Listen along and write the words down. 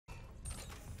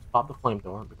pop the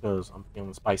flamethrower because I'm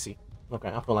feeling spicy. Okay,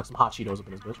 I feel like some hot Cheetos up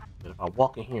in this bitch. But if I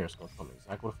walk in here, it's gonna tell me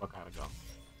exactly where the fuck I gotta go.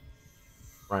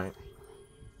 Right.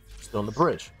 Still in the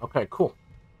bridge. Okay, cool.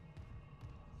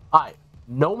 Alright.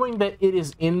 Knowing that it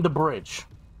is in the bridge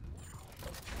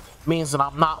means that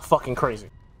I'm not fucking crazy.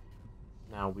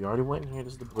 Now, we already went in here.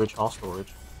 This is the bridge hall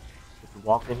storage. If you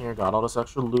walked in here, got all this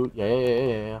extra loot.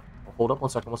 Yeah. Oh, hold up one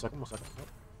second.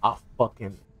 I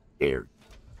fucking dare you.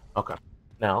 Okay.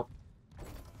 Now,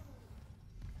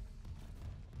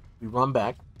 we run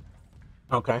back.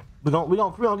 Okay. I'm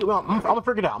gonna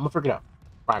figure it out.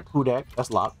 All right, clue deck.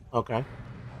 That's locked. Okay.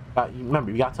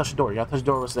 Remember, you gotta touch the door. You gotta touch the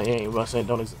door. What's saying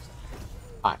don't exist.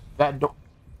 All right, that door.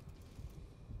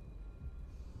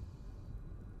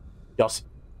 Y'all see?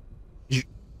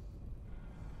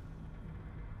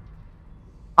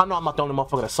 I know I'm not the only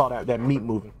motherfucker that saw that meat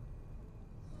moving.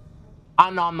 I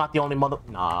know I'm not the only mother.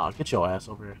 Nah, get your ass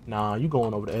over here. Nah, you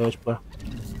going over the edge, bro.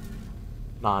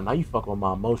 Nah, now you fucking with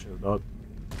my emotions, dog.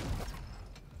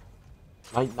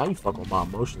 Now you fucking with my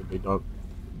emotions, big dog.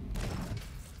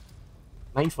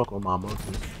 Now you fucking with my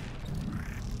emotions.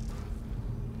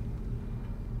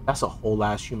 That's a whole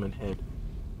ass human head.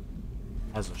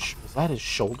 Is that his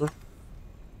shoulder?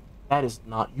 That is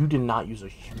not. You did not use a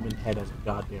human head as a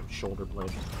goddamn shoulder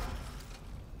blade.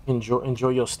 Enjoy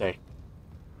your stay.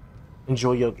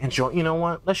 Enjoy. You know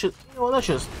what? Let's just.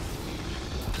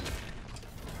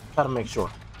 Gotta make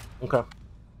sure. Okay.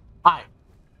 Alright.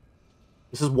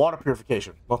 This is water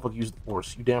purification. Motherfucker use the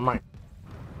force. You damn right.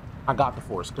 I got the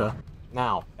force, cuh.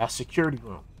 Now, that's security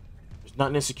room. There's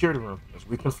nothing in security room. As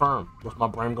we confirmed. With my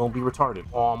brain gonna be retarded.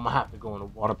 Oh, I'm gonna have to go into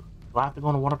water. Do I have to go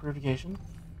into water purification?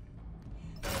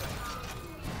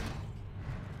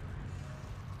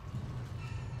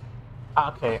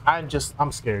 Okay,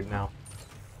 I'm scared now.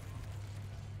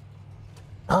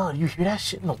 Oh, you hear that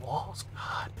shit in the walls?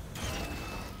 God.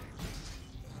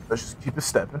 Let's just keep it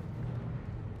stepping.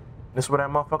 This is where that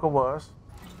motherfucker was.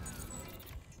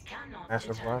 Cannot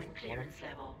determine clearance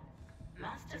level.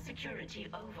 Master security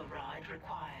override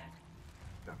required.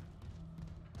 Yeah.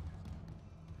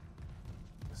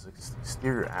 This is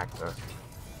exterior access.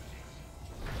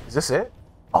 Is this it?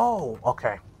 Oh,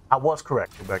 okay. I was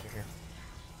correct. Go back in here.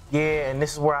 Yeah, and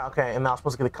this is where okay, and I was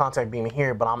supposed to get the contact beam in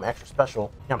here, but I'm extra special. You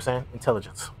know what I'm saying?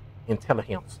 Intelligence.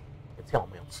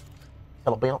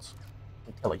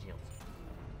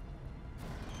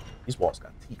 These walls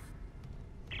got teeth.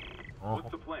 What's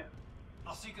the plan?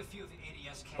 I'll seek a few of the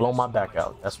ADS cannons. Blow my back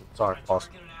out. That's what, sorry, pause.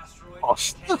 Oh,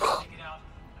 shit. And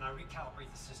I recalibrate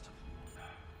the system.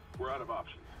 We're out of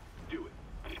options. Do it.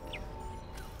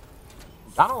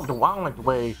 I don't like the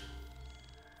way.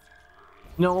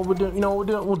 You know what we'll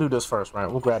do? We'll do this first, right?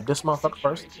 We'll grab this motherfucker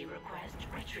first.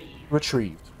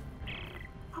 Retrieved.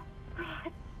 Oh,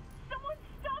 God. Someone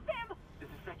stop him! This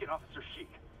is Second Officer Sheik.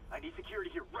 I need security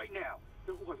here right now.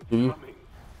 No one's coming.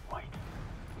 White,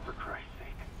 for Christ's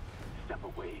sake, step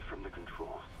away from the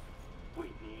controls.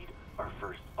 We need our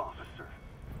first officer.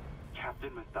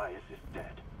 Captain Matthias is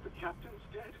dead. The captain's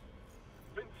dead?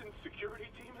 Vincent's security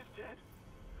team is dead?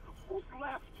 Who's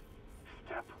left?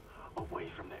 Step away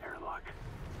from the airlock.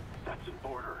 That's an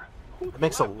order. It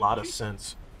makes a lot of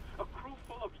sense. A crew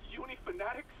full of uni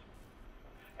fanatics?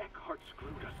 Eckhart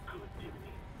screwed us good, didn't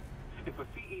he? If a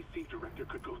CEC director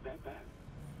could go that bad,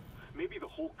 maybe the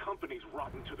whole company's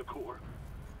rotten to the core.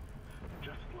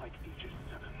 Just like Aegis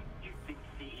 7. You think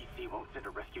CEC won't send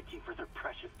a rescue team for their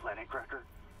precious planet cracker?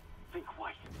 Think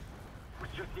twice. We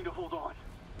just need to hold on.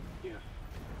 Yes.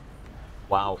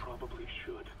 Wow. We probably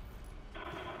should.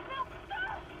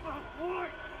 Oh, Lord!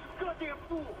 Goddamn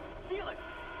fool! Feel it!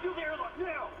 Feel the airlock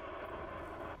now!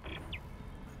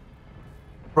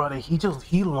 Brother,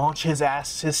 he launched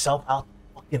himself out the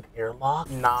fucking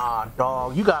airlock? Nah,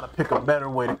 dog. You gotta pick a better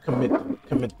way to commit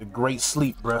the great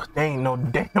sleep, bro. There ain't no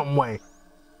damn way.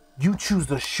 You choose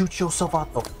to shoot yourself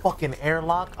out the fucking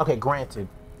airlock? Okay, granted,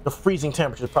 the freezing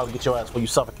temperatures probably get your ass where you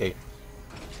suffocate.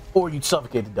 Or you'd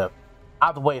suffocate to death.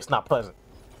 Either way, it's not pleasant.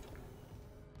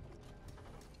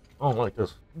 I don't like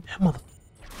this. That motherfucker.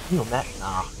 You know that?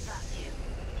 Nah.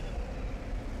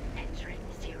 Entering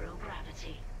zero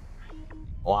gravity.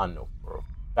 Oh, I know, bro.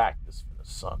 Back is finna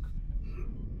suck.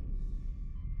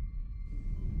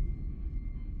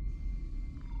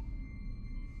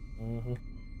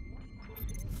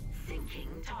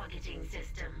 Syncing targeting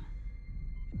system.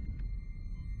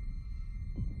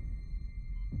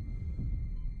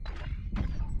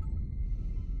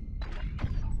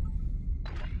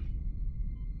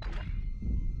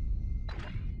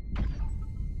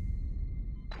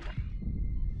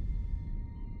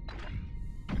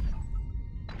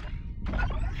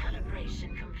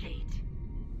 Calibration complete.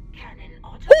 Cannon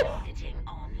Auto-targeting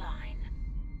online.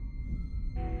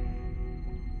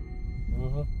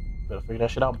 Better figure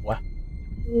that shit out, boy.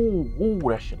 Ooh,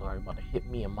 that shit already about to hit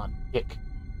me in my dick.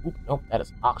 Oop, nope, that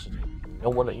is oxygen. You know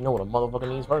what a motherfucker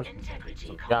needs first?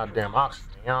 Some goddamn oxygen,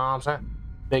 you know what I'm saying?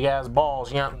 Big ass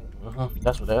balls, yeah.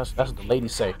 That's what the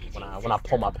ladies say when I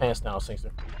pull my pants down,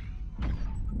 Singster.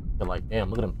 They're like, damn,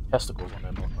 look at them testicles on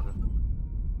that motherfucker.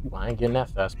 Ooh, I ain't getting that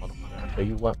fast, motherfucker. I tell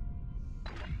you what.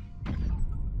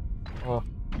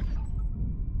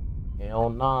 Hell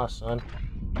nah, son.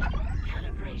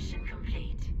 Calibration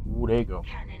complete. Ooh, there you go.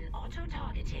 Cannon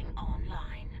auto-targeting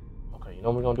online. Okay, you know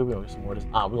what we're gonna do? We're gonna get some more of this.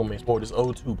 We're gonna make some more of this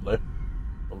O2 play. A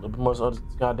little bit more of this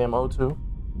goddamn O2.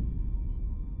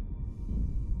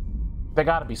 There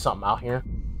gotta be something out here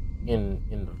in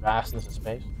the vastness of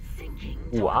space.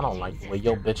 Ooh, I don't like the way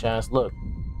your bitch ass look.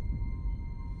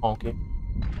 Honky.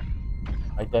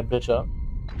 Light that bitch up.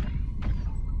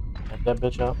 Light that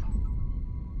bitch up.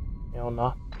 Hell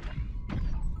nah.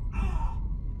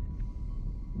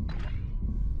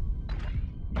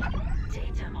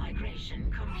 Data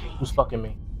migration complete. Who's fucking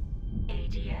me?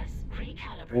 ADS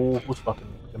recalibrated. Ooh, who's fucking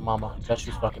me? Your mama. That's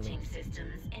who's fucking me.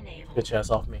 Systems enabled. Bitch ass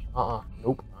off me.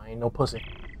 Nope. I ain't no pussy.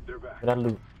 They're back. Get that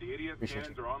loot. The ADS Appreciate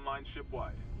scans you. are online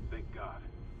ship-wide. Thank God.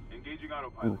 Engaging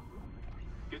autopilot. Ooh.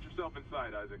 Get yourself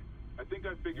inside, Isaac. I think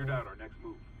I figured out our next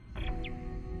move.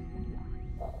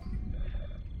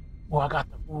 Oh, I got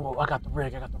the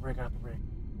rig. I got a rig.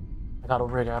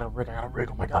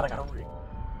 Oh my god, I got a rig.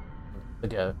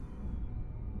 Look at it.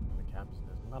 The captain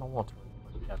says, I don't want to.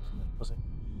 The captain says, pussy.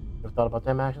 You ever thought about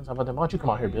them actions? How about them? Why don't you come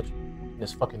out here, bitch?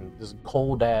 This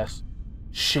cold ass,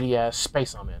 shitty ass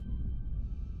space I'm in.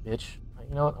 Bitch.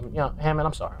 You know what? Hammond,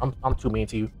 I'm sorry. I'm too mean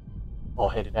to you.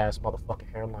 Bald-headed ass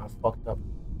motherfucking hairline fucked up.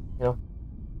 You know?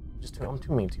 I'm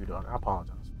too mean to you, dog. I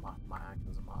apologize for my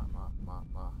actions and my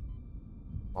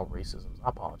racisms. I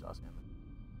apologize, Hammond.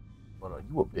 But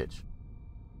you a bitch.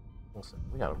 Listen,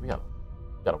 we gotta reorient.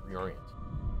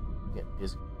 Get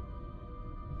busy.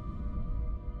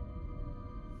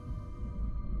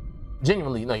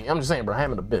 Genuinely, no, I'm just saying, bro,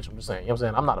 Hammond a bitch. I'm just saying, you know what I'm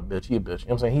saying? I'm not a bitch, he a bitch. You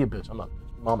know what I'm saying? He a bitch, I'm not a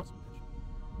bitch. Mama's a bitch.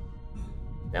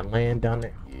 That land down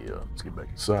there? Yeah, let's get back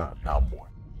inside. Now, boy.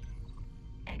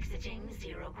 Exiting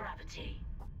zero gravity.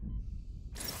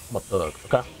 I'm a thug,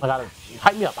 okay? I gotta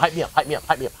hype me up. Hype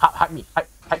me.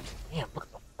 Damn, look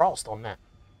at the frost on that.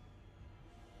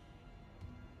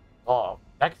 Oh,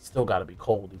 that still gotta be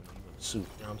cold even in the suit,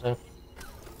 you know what I'm saying?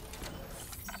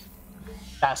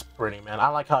 That's pretty, man. I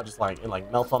like how it just like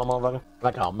melts on a motherfucker. I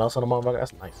like how it melts on a motherfucker.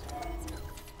 That's nice.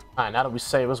 Alright, now that we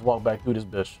save, let's walk back through this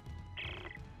bitch.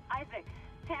 Isaac,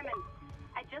 Hammond,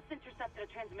 I just intercepted a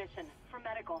transmission for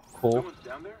medical. Cool. Someone's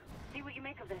down there? See what you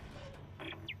make of this.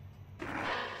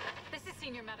 This is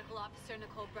Senior Medical Officer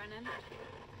Nicole Brennan.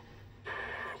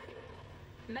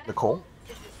 Nicole?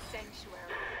 This is Sanctuary.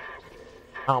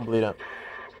 I don't believe that.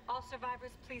 All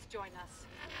survivors, please join us.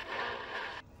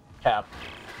 Cap.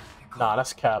 Nah,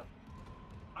 that's Cap.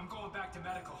 I'm going back to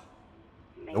medical.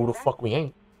 No, the fuck we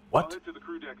ain't. I'll What? head to the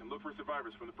crew deck and look for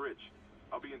survivors from the bridge.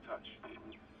 I'll be in touch.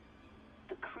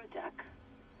 The crew deck.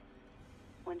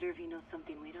 Wonder if he knows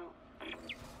something we don't.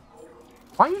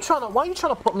 Why you trying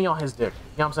to put me on his dick? You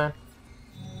know what I'm saying?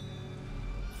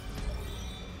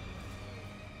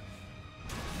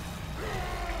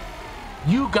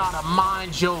 You gotta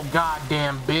mind your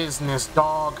goddamn business,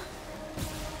 dog.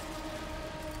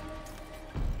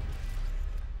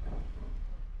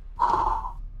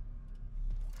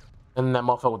 And that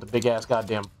motherfucker with the big ass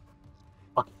goddamn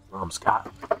fucking drums, God.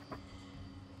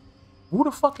 Who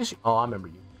the fuck is she? Oh, I remember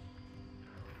you.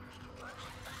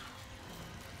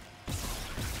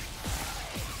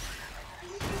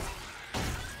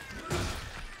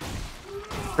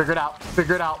 Figure it out,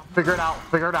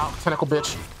 tentacle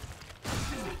bitch.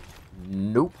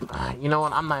 Nope. You know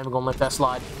what? I'm not even gonna let that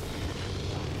slide.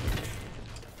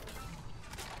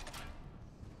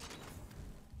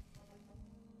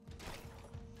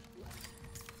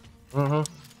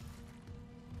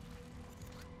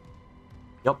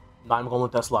 Yep. Not even gonna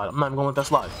let that slide. I'm not even gonna let that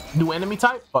slide. New enemy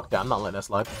type? Fuck that. I'm not letting that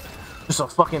slide. Just a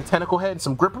fucking tentacle head and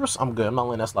some grippers? I'm good. I'm not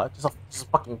letting that slide. Just a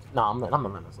fucking... Nah, I'm not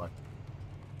letting that slide.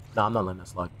 Nah, I'm not letting that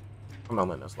slide. I'm not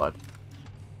letting that slide.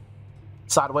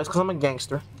 Sideways because I'm a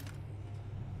gangster.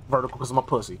 Vertical because I'm a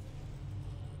pussy.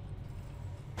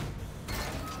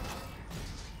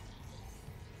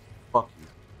 Fuck you.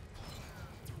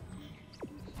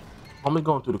 I'm only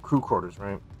going through the crew quarters,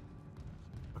 right?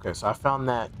 Okay, so I found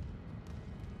that.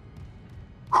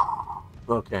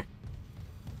 Okay.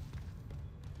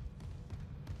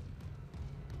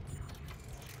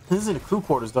 This is in the crew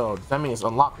quarters, though. Does that mean it's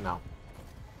unlocked now?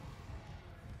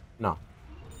 No.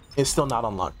 It's still not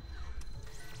unlocked.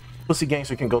 Pussy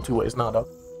gangster can go 2 ways. Nah, dog.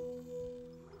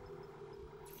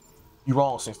 You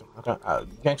wrong, Sixten. Okay,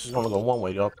 gangsters only go 1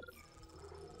 way, dog.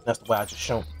 That's the way I just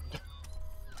shown.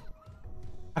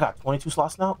 I got 22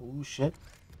 slots now. Ooh, shit.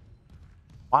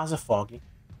 Why is it foggy?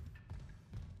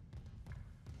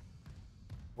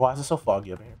 Why is it so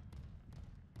foggy over here?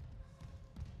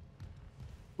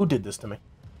 Who did this to me?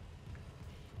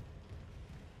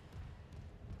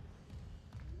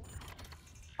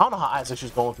 I don't know how Isaac's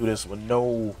just going through this with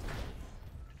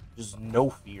just no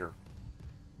fear.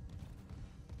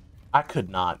 I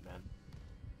could not, man.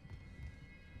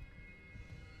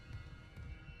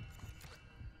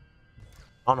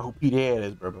 I don't know who Pete Head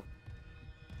is, bro.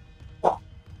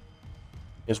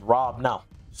 It's Rob now.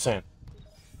 Saying.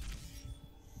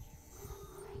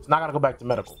 So now I gotta go back to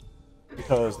medical.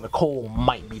 Because Nicole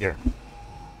might be there.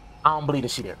 I don't believe that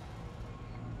she there.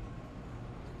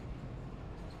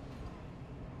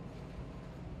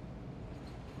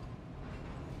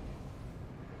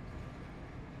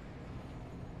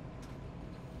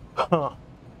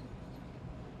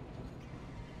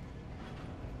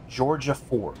 Georgia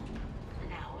 4.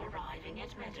 Now arriving at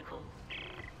medical.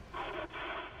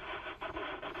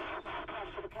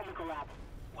 To the chemical lab.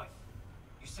 What?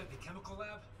 You said the chemical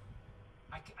lab?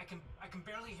 I can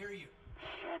barely hear you.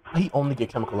 He only get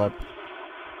chemical lab.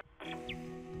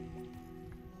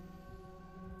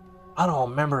 I don't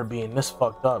remember it being this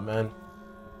fucked up, man.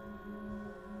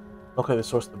 Okay, the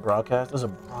source of the broadcast. There's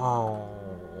a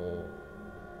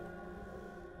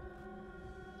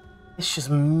It's just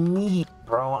meat,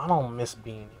 bro. I don't miss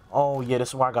being. Oh yeah, this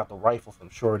is why I got the rifle from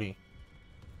Shorty.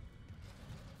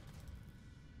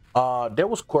 There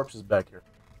was corpses back here.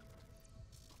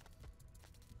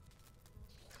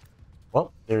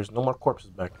 Well, there's no more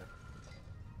corpses back here.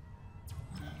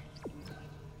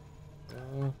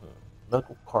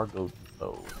 Medical cargo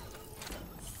depot.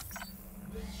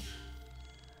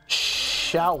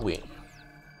 Shall we?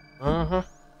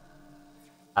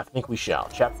 I think we shall.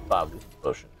 Chapter 5 of the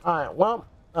potion. Alright, well,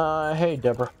 hey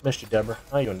Deborah. Missed you, Deborah.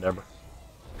 How you doing, Deborah?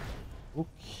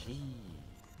 Okay.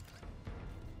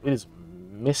 It is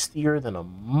mistier than a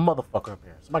motherfucker up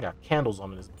here. Somebody got candles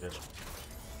on in this bitch.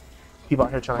 People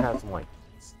out here trying to have some, like,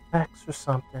 snacks or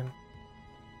something.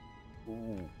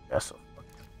 Ooh, that's a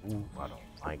fucking... Ooh, I don't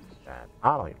like that.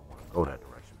 I don't even want to go that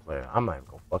direction, player. I'm not even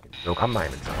gonna fucking joke. I'm not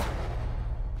even trying.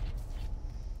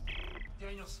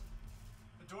 Daniels,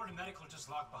 the door to medical just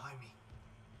locked behind me.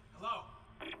 Hello?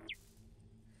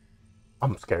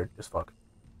 I'm scared as fuck.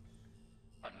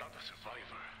 Another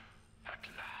survivor, at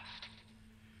last.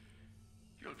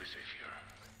 You'll be safe here.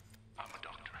 I'm a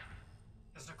doctor.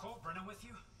 Is Nicole Brennan with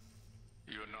you?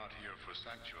 You're not here for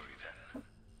sanctuary, then?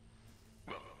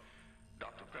 Well,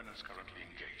 Dr. Brennan's currently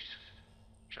engaged.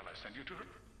 Shall I send you to her?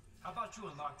 How about you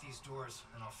unlock these doors,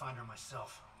 and I'll find her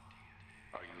myself?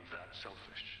 Are you that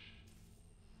selfish?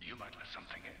 You might let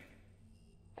something in.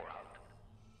 Or out.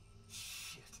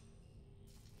 Shit.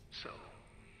 So,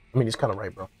 I mean, he's kind of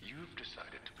right, bro. you've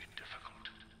decided to be difficult.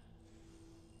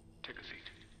 Take a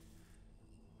seat.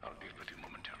 I'll deal with you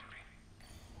momentarily.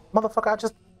 Motherfucker, I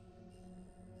just...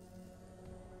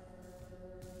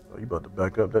 Oh, you about to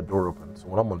back up. That door open. So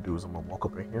what I'm gonna do is I'm gonna walk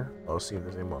up in here. I'll see if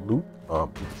there's any more loot.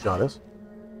 Shot this.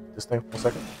 This thing, 1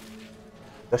 second.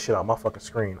 That shit out my fucking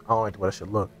screen. I don't like the way that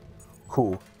shit look.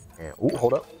 Cool. And, ooh,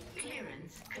 hold up.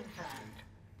 Clearance confirmed.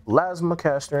 Plasma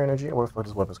caster energy. What the fuck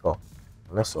is this weapon's called?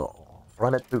 Let's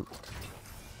run it through.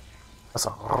 Let's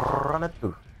run it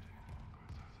through.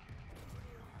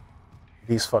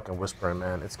 These fucking whispering,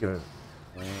 man. It's giving...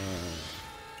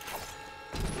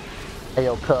 Hey,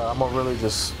 yo, cuz, I'm gonna really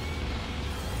just...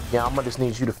 Yeah, I'm gonna just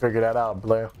need you to figure that out,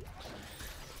 Blair.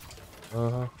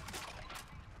 Who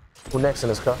next in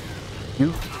this, cuz?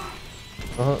 You?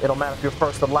 It don't matter if you're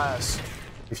first or last.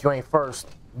 If you ain't first,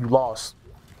 you lost.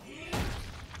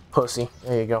 Pussy.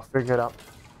 There you go. Figure it out.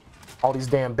 All these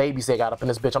damn babies they got up in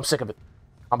this bitch. I'm sick of it.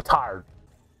 I'm tired.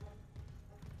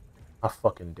 I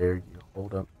fucking dare you.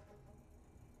 Hold up.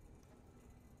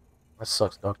 That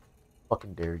sucks, dog.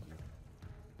 Fucking dare you.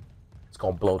 It's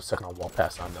gonna blow the second I walk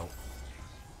past, I know.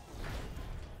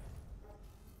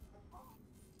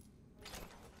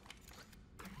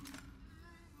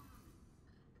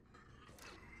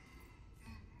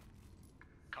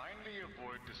 Kindly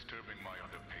avoid disturbing my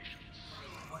other patients.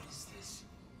 What is this?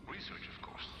 Research, of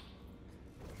course.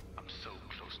 I'm so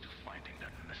close to finding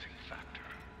that missing factor.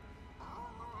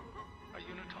 A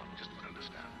unitologist would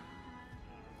understand.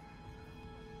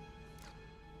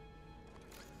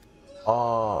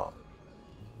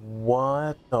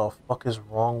 What the fuck is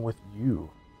wrong with you?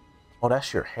 Oh,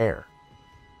 that's your hair.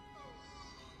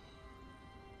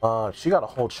 She got a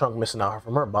whole chunk missing out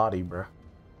from her body, bruh.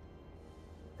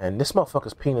 And this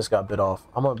motherfucker's penis got bit off.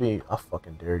 I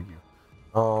fucking dare you.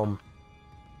 How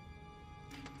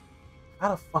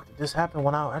the fuck did this happen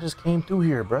when I just came through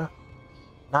here, bruh?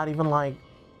 Not even like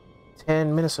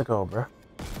 10 minutes ago, bruh.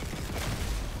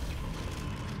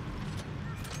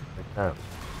 Like that.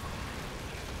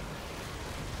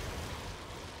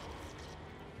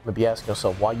 You'll be asking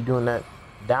yourself, why you doing that?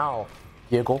 Down,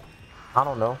 Jiggle. I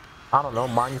don't know.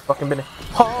 Mind your fucking business.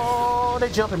 Oh, they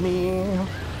jumping me.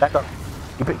 Back up.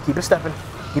 Keep it stepping.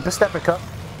 Keep it stepping, cup.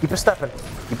 Keep it stepping.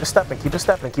 Keep it stepping. Keep it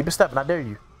stepping. Keep it stepping. I dare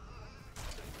you.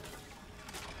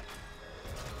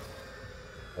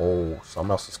 Oh,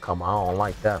 something else has come. I don't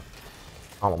like that.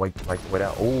 I don't like the way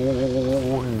that.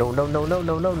 Oh, no.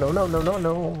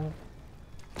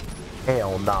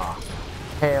 Hell nah.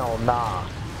 Hell nah.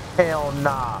 Hell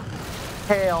nah.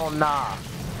 Hell nah.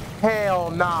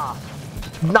 Hell nah.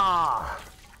 Nah.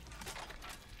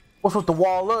 What's with the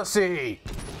wallusy?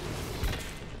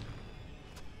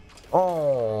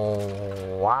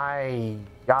 Oh, I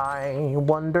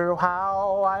wonder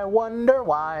how. I wonder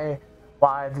why.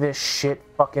 Why this shit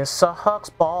fucking sucks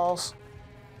balls.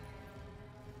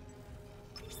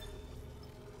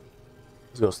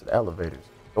 This goes to the elevators,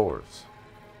 doors.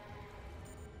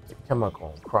 The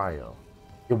chemical cryo.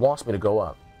 It wants me to go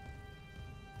up.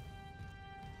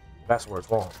 That's where it's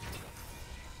wrong.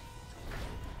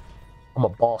 I'm a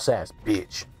boss ass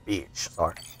bitch.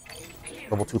 Sorry.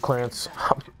 Level 2 clearance.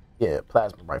 Yeah,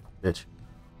 plasma rifle, bitch.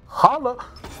 Holla!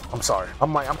 I'm sorry.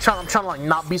 I'm trying to like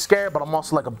not be scared, but I'm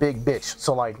also like a big bitch.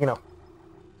 So like, you know,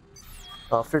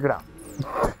 figure it out.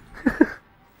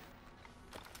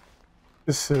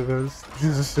 This shit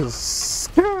is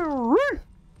scary.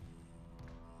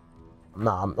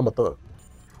 Nah, I'm a thug.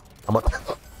 I'm a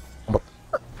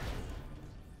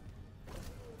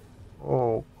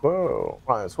Oh, girl.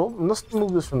 All right, so let's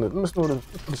move this from the. Let's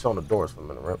put this on the doors for a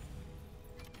minute, right?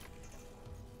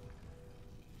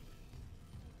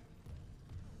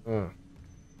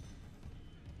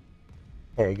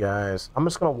 Hey guys, I'm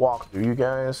just gonna walk through you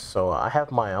guys. So I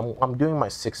have my. I'm doing my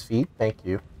 6 feet. Thank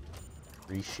you.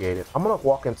 Appreciate it. I'm gonna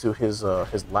walk into his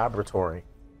laboratory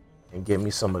and get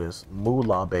me some of this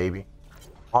moolah, baby.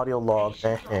 Audio log.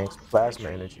 Thanks. Plasma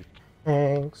energy.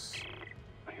 Thanks.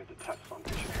 I hear the test on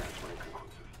patient Harris were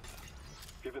inconclusive.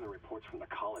 Given the reports from the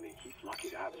colony, he's lucky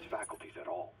to have his faculties at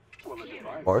all. Well, a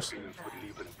divine experience would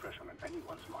leave an impression on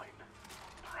anyone's mind.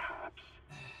 Perhaps.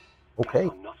 Okay. I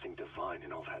saw nothing divine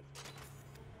in all that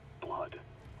blood.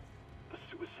 The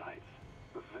suicides.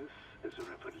 This is a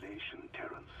revelation,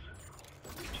 Terrence.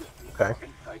 We just need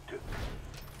insight to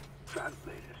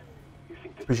translate it. You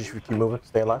think that Appreciate you keep moving.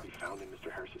 Stay alive. be found in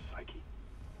Mr. Harris's psyche?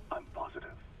 I'm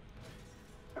positive.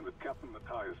 And with Captain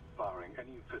Matthias barring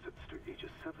any visits to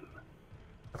Aegis 7,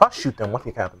 If I shoot them, what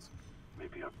think happens?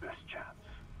 maybe our best chance.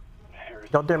 Harris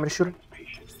Don't dare me to shoot him.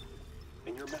 patient.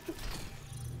 And your method.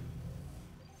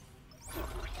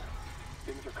 Look, Mercer,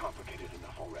 things are complicated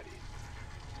enough already.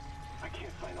 I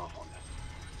can't sign off on this.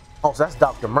 Oh, so that's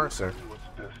Dr. Mercer. What's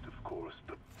best, of course,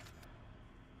 but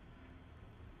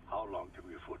how long can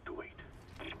we afford to wait?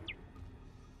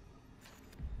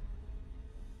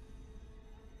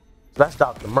 So that's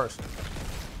Dr. Mercer.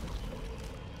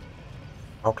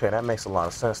 Okay, that makes a lot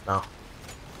of sense now.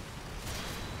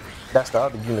 That's the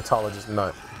other unitologist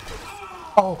nut.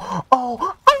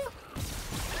 Oh.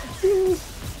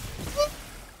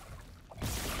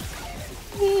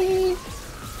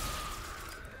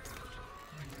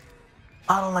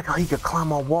 I don't like how he could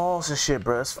climb on walls and shit,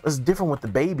 bro. It's different with the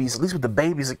babies. At least with the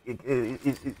babies,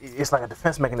 it's like a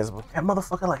defense mechanism. That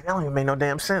motherfucker, like, that don't even make no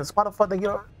damn sense. Why the fuck they get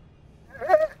on?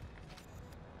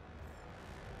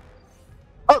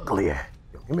 Ugly. Yo,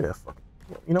 give me that fucking.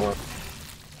 You know what?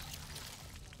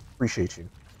 Appreciate you.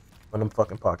 On them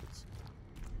fucking pockets.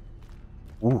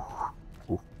 Ooh.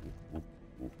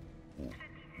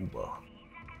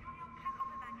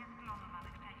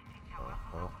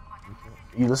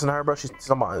 You listen to her, bro? She's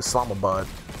talking about Islamabad.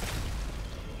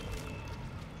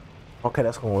 Okay,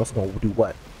 that's gonna do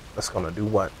what? That's gonna do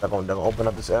what? They're gonna open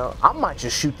up this L. I might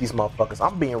just shoot these motherfuckers.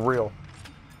 I'm being real.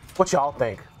 What y'all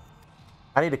think?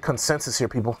 I need a consensus here,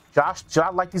 people. Should I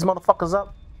light these motherfuckers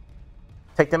up?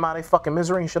 Take them out of their fucking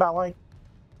misery? Should I like?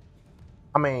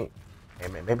 I mean, hey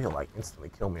man, maybe he'll like instantly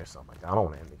kill me or something like that. I don't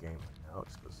want to end the game right now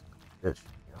just because, bitch,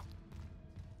 you know.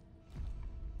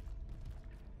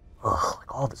 Ugh,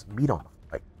 like all this meat on,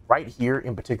 like right here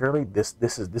in particularly, this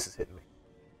is hitting me.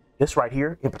 This right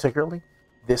here in particularly,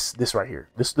 this right here,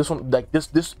 this one, like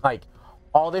this like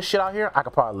all this shit out here, I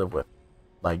could probably live with.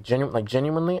 Like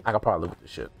genuinely, I could probably live with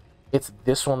this shit. It's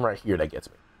this one right here that gets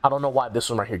me. I don't know why this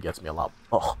one right here gets me a lot.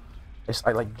 Oh,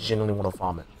 I like genuinely want to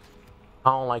vomit.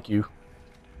 I don't like you.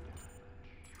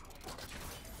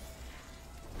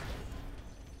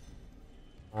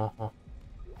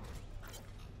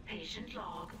 Patient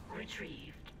log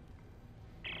retrieved.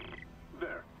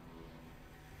 There.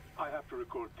 I have to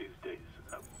record these days.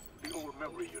 The old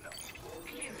memory, you know.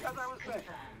 As I was saying,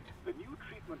 the new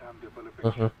treatment I'm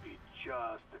developing should be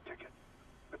just the ticket.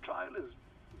 The trial is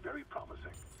very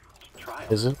promising.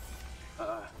 Trial? Is it?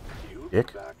 You'll be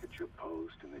Dick? back at your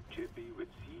post in the jiffy with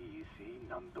CEC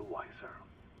none the wiser.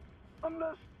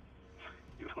 Unless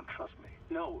you don't trust me.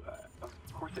 No, of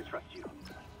course I trust you.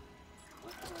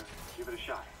 Let's give it a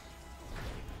shot.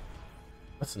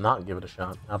 Let's not give it a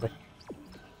shot, Abby.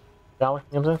 Shall we?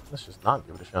 You know what I'm saying? Let's just not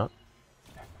give it a shot.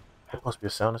 That must be a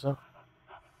sound or something.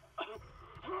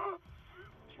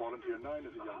 Volunteer 9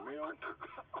 is a young male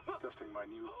testing my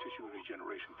new tissue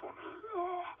regeneration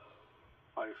formula.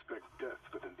 I expect death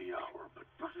within the hour, but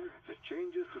the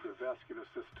changes to the vascular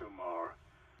system are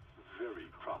very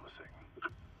promising.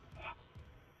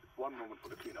 One moment for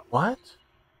the cleanup. What?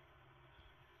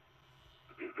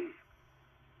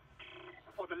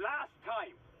 For the last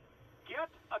time, get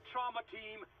a trauma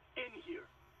team in here.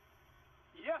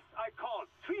 Yes, I called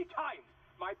 3 times.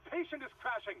 My patient is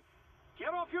crashing.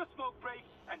 Get off your smoke break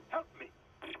and help me.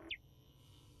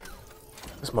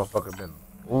 This motherfucker been.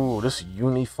 Ooh, this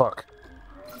uni fuck.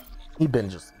 He been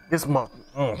just. This month.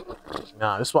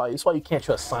 Nah, that's why you can't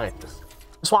trust scientists.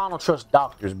 That's why I don't trust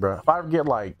doctors, bro. If I ever get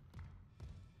like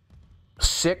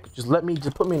sick, just put me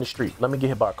in the street. Let me get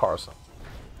hit by a car or something.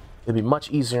 It'd be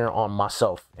much easier on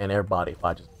myself and everybody if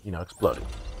I just, exploded.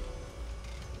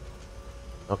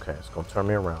 Okay, it's gonna turn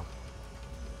me around.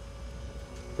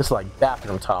 It's like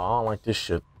bathroom tile. I don't like this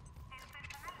shit.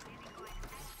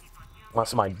 Want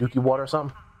somebody dookie water or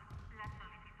something?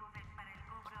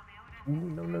 Ooh,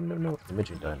 no.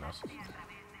 Imaging diagnosis.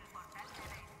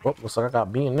 Oh, looks like I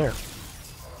got B in there.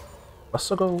 Let's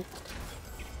go.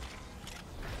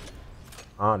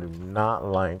 I do not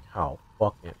like how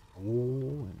fucking.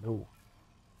 Ooh, no.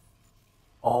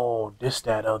 Oh, this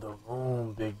that other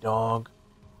room, big dog.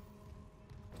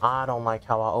 I don't like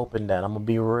how I opened that. I'm gonna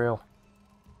be real.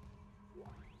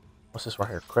 What's this right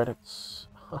here? Credits.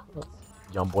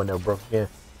 Young boy never broke again.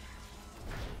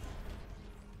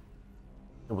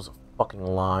 It was a fucking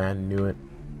lie. I knew it.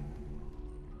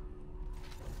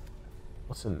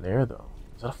 What's in there though?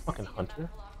 Is that a fucking hunter?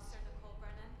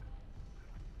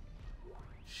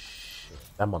 Shit,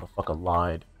 that motherfucker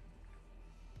lied.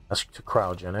 That's to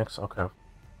cryogenics. Okay.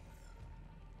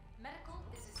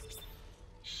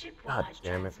 God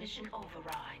damn it. Transmission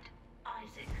override.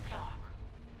 Isaac Clark.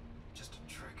 Just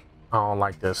a trick. I don't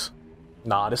like this.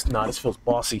 Nah, this feels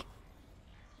bossy.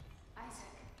 Isaac.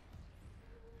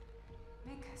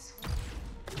 Make us.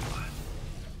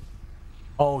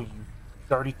 Oh, you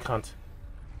dirty cunt.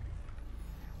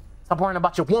 Stop worrying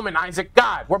about your woman, Isaac.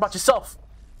 God, worry about yourself.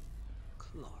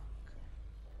 Clark.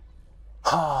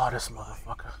 Oh, this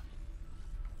motherfucker.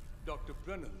 Dr.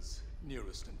 Brennan's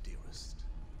nearest and dearest.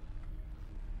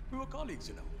 We were colleagues,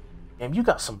 you know. Damn, you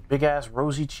got some big ass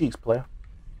rosy cheeks, player.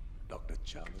 Dr.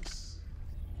 Chalice.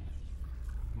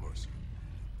 Mercer.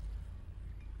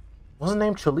 Wasn't his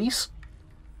name Chalice?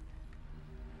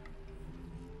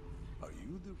 Are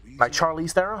you the reason Like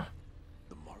Charlize Theron?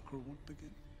 the marker won't begin?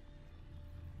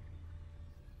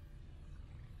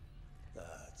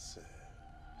 That's it.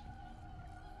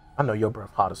 I know your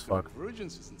breath hot as fuck.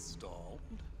 Convergence is installed.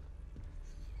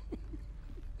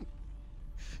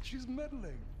 She's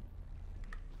meddling.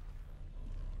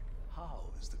 How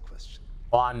is the question?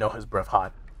 Oh, I know his breath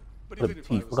hot. But Look even at if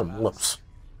the I teeth. was Look at them asked, lips.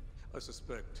 I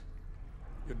suspect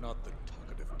you're not the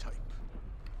talkative type.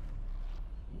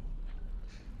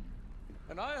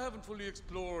 And I haven't fully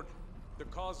explored the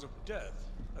cause of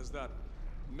death as that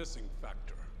missing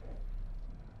factor.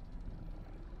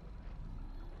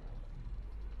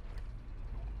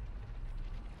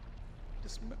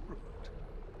 Dismemberment.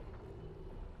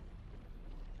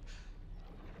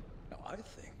 Now I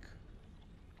think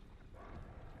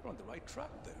we're on the right track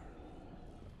there.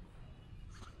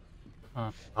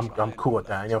 I'm cool with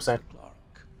that. You know what I'm saying? Clark.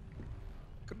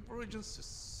 Convergence is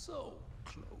so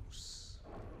close.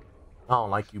 I don't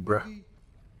like you, bruh. Maybe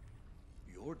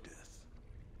your death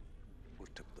will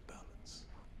tip the balance.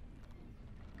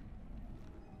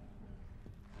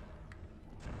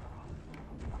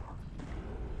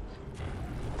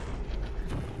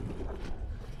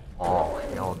 Oh,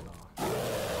 hell no.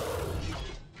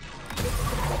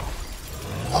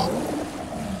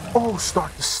 Oh,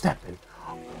 start to stepping.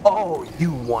 Oh,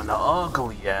 you want a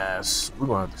ugly ass. We're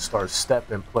gonna have to start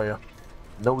stepping, player.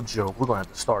 no joke. We're gonna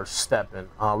have to start stepping.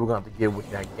 We're gonna have to get with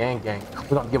that gang. We're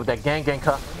gonna get with that gang,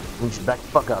 cut. We need you back the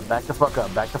fuck up, back the fuck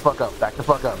up, back the fuck up, back the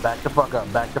fuck up, back the fuck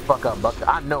up, back the fuck up.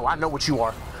 I know what you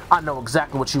are. I know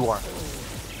exactly what you are.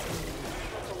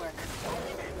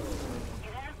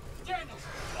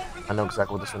 I know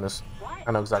exactly what this one is.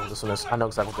 I know exactly what this one is. I know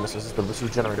exactly what this is. This is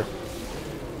the generator.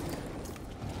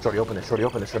 Shorty, open it. Shorty,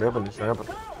 open it. Shorty, open it. Shorty, open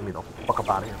it. Get me the fuck up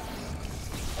out of here.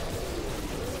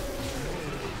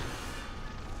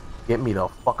 Get me the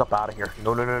fuck up out of here.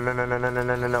 No.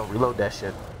 Reload that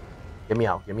shit. Get me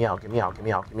out. Get me out. Get me out. Get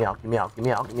me out. Get me out. Get me out. Get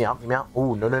me out. Get me out. Get me out.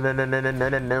 Oh, no.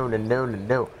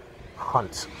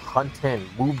 Hunt in.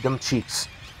 Move them cheeks.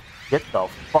 Get the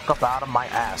fuck up out of my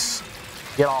ass.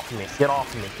 Get off me. Get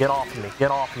off me. Get off me.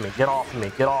 Get off me. Get off me.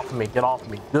 Get off me. Get off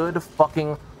me. Good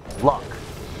fucking luck.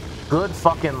 Good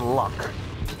fucking luck.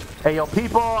 Hey, yo,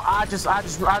 people, I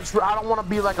don't want to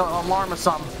be like an alarm or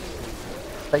something.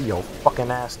 Lay your fucking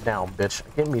ass down, bitch.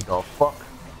 Get me the fuck.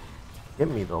 Get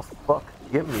me the fuck.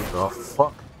 Get me the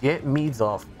fuck. Get me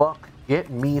the fuck. Get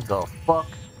me the fuck.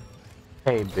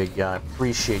 Hey, big guy,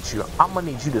 appreciate you. I'm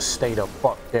gonna need you to stay the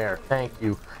fuck there. Thank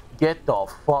you. Get the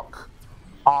fuck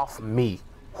off me.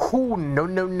 Ooh, no.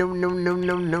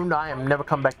 I am never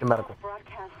coming back to medical.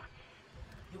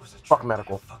 Fuck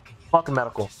medical. Fuck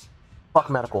medical. Fuck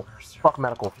medical. Fuck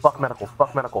medical. Fuck medical.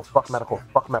 Fuck medical. Fuck medical.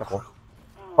 Fuck medical.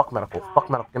 Fuck medical. Fuck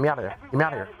medical. Get me out of there. Get me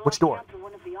out of here. Which door?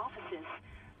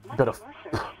 You better.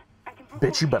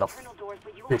 Bitch, you better.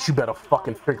 Bitch, you better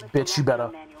fucking freak. Bitch, you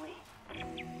better.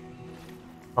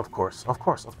 Of course. I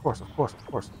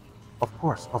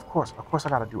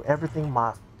gotta do everything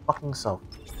my fucking self.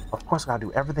 Of course I gotta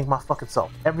do everything my fucking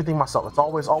self. Everything myself. It's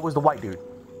always the white dude.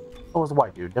 Always the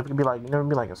white dude. Never gonna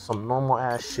be like some normal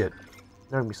ass shit.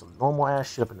 Never gonna be some normal ass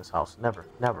shit up in this house. Never.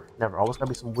 Always gotta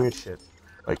be some weird shit.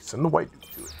 Like send the white dude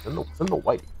to it. Send the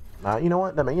white. Nah, you know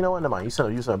what? Never mind. You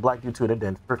send a black dude to it, and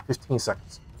then for 15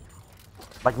 seconds.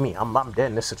 Like me, I'm dead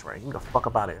in this situation. Get the fuck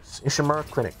up out of here. Ishimura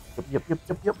Clinic. Yep.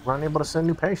 We're unable to send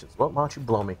new patients. Well, why don't you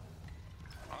blow me?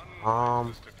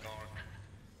 My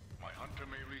hunter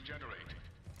may regenerate,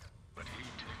 but he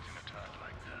takes an attack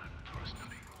like that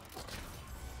personally.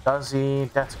 Does he?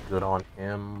 That's good on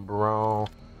him, bro.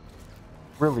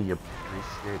 Really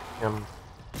appreciate him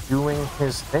doing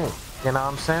his thing. You know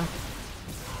what I'm saying?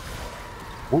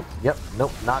 Oop, yep,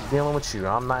 nope, not dealing with you.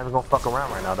 I'm not even gonna fuck around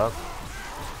right now, dog.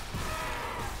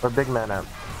 Where Big Man at?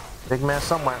 Big Man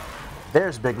somewhere.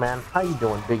 There's Big Man. How you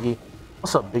doing, Biggie?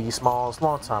 What's up, Biggie Smalls?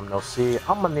 Long time no see.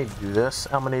 I'm gonna need to do this.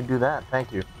 I'm gonna need to do that.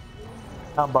 Thank you.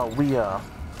 How about we,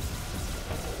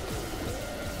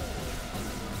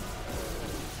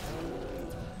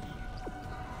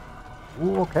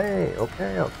 Ooh, okay.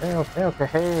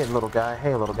 Hey, little guy. How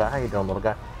you doing, little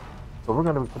guy? So we're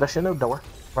gonna put that shit in the door,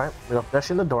 right? We're gonna put that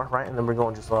shit in the door, right? And then we're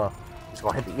gonna just gonna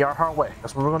hit the ER hard way.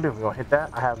 That's what we're gonna do. We're gonna hit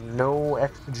that. I have no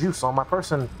extra juice on my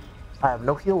person. I have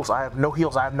no heals.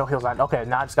 Okay,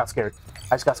 now I just got scared.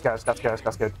 I just got scared.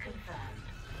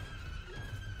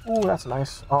 Ooh, that's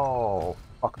nice. Oh,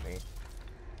 fuck me.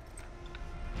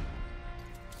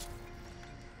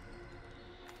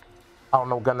 I don't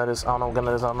know what gun that is. I don't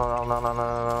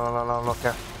know.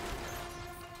 Okay.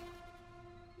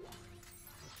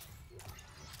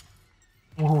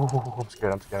 Ooh, I'm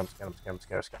scared.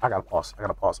 I gotta pause.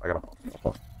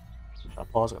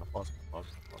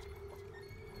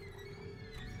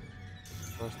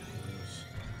 First is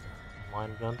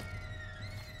line gun.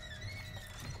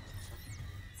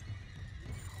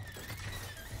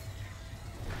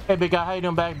 Hey, big guy, how you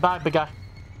doing, bye, big guy.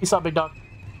 Peace out, big dog.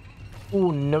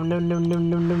 Ooh, no.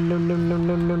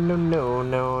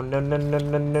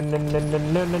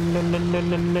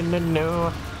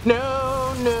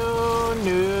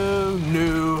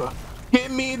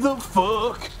 Get me the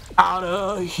fuck out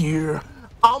of here.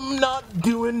 I'm not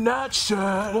doing that shit.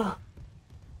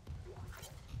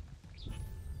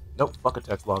 Nope, fuck a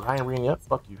text log. I ain't reading yet.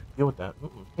 Fuck you. Deal with that.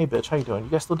 Hey, bitch, how you doing? You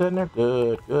guys still dead in there?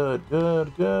 Good.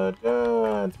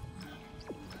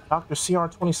 Dr.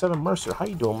 CR27 Mercer. How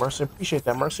you doing, Mercer? Appreciate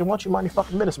that, Mercer. Why don't you mind your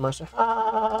fucking minutes, Mercer? We're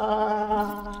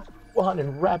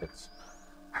hunting rabbits.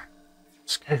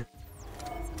 Scared.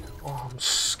 Oh, I'm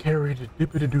scary to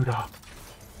dippity-doo-dah.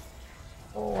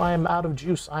 Oh, I am out of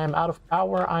juice. I am out of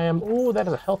power. Oh, that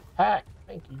is a health pack.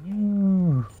 Thank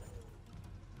you.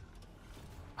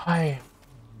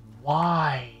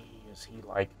 Why is he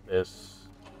like this?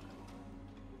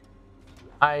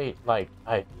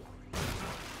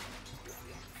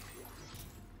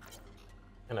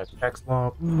 In a text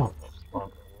log, where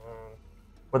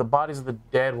the bodies of the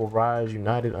dead will rise,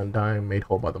 united, undying, made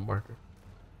whole by the marker.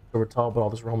 So we're told about all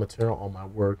this raw material on my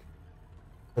work,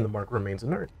 and the marker remains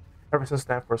inert. Ever since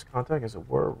that first contact, as it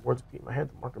were, words beat in my head.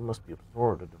 The marker must be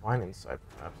absorbed, a divine insight,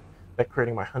 perhaps. That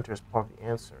creating my hunter is part of the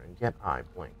answer, and yet I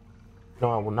blink.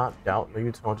 No, I will not doubt. No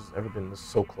Utah has ever been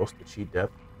so close to cheat death.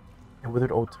 And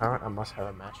withered old tyrant, I must have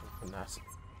a matching tenacity.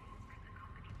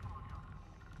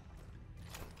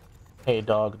 Hey,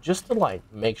 dog, just to, like,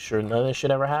 make sure none of this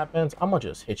shit ever happens, I'm gonna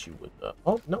just hit you with the...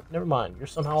 Oh, no, never mind. You're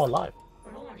somehow alive.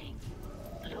 Warning.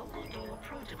 Local door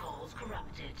protocols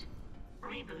corrupted.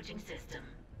 Rebooting system.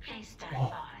 Please stand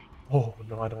by. Oh,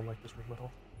 no, I don't like this room at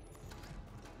all.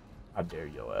 I dare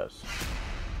your ass.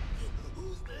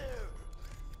 Who's there?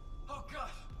 Oh God!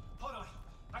 Hold on,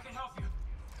 I can help you.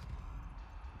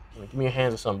 Give me your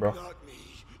hands or something, bro. Not me.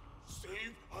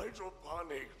 Save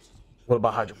hydroponics. What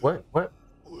about hydro? What?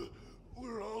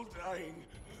 We're all dying.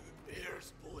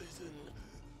 Air's poison,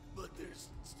 but there's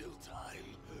still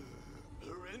time.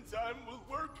 Her enzyme will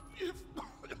work if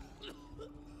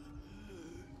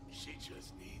she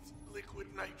just needs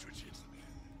liquid nitrogen.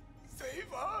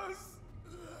 Save us.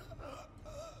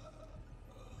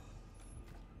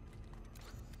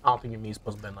 I don't think your knee's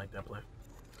supposed to bend like that, play.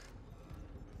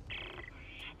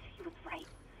 He was right.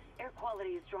 Air quality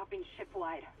is dropping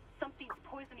ship-wide. Something's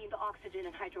poisoning the oxygen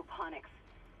in hydroponics.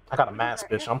 I got a mask,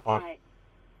 bitch. I'm fine.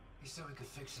 He said we could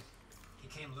fix it. He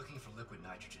came looking for liquid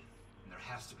nitrogen, and there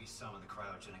has to be some in the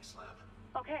cryogenics lab.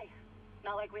 Okay.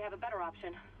 Not like we have a better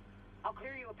option. I'll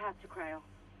clear you a path to cryo.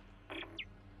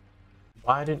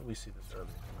 Why didn't we see this earlier?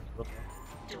 Like,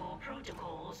 Door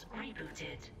protocols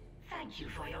rebooted. Thank you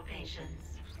for your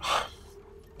patience. why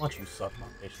don't you suck my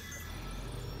patience?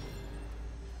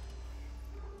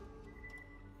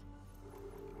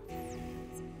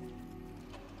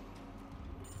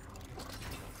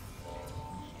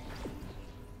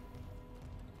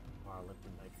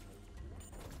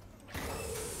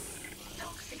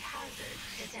 Toxic hazard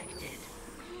detected.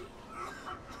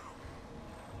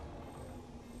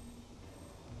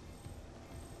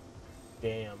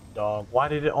 Damn, dog. Why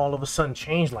did it all of a sudden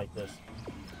change like this?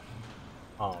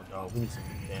 Oh, dog. We need some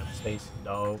damn space,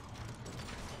 dog.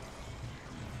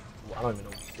 Ooh, I don't even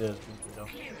know what this is. You know.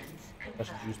 That's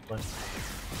a juice blend.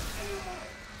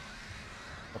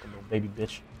 Fucking little baby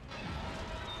bitch.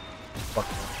 Fuck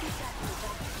him.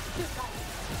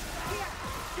 Here!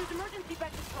 There's emergency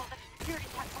bed control at the security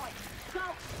checkpoint. Go!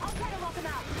 I'll try to lock him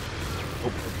out!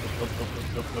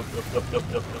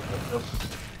 Nope.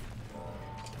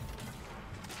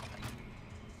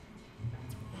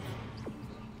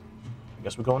 I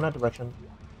guess we're going that direction.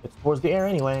 It's towards the air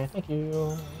anyway. Thank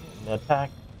you. Med pack.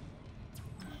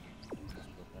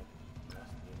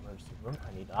 That's the emergency room.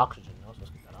 I need the oxygen now, so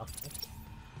let's get that oxygen.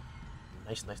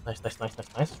 Nice.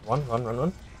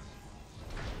 Run.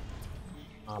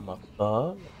 I'm a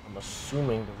thug. I'm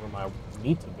assuming the room I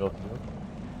need to go through.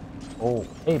 Oh,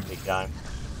 hey, big guy.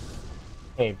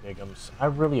 Hey, Bigums. I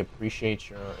really appreciate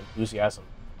your enthusiasm.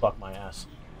 Fuck my ass.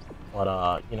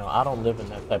 But, you know, I don't live in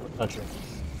that type of country.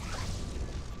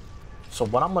 So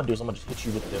what I'm gonna do is I'm gonna just hit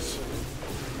you with this.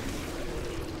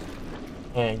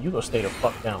 And you go stay the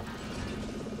fuck down.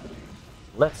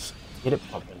 Let's get it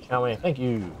pumping, shall we? Thank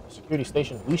you. Security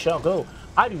station, we shall go.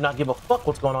 I do not give a fuck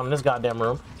what's going on in this goddamn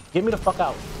room. Get me the fuck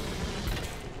out.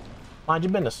 Mind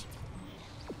your business.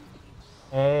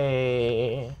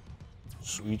 Hey.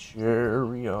 Sweet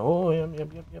cherry. Oh, yep.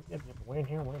 We're in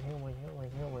here.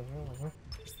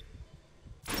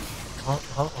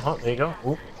 There you go.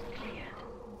 Ooh.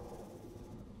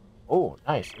 Oh,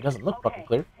 nice. It doesn't look fucking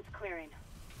clear. It's clearing.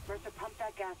 Mercer pumped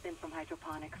that gas in from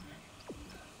hydroponics.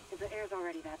 If the air's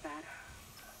already that bad.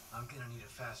 I'm gonna need a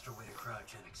faster way to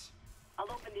cryogenics.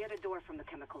 I'll open the other door from the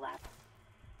chemical lab.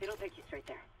 It'll take you straight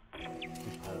there.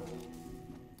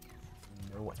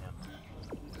 No ammo.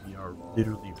 We are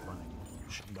literally running.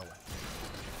 No ammo.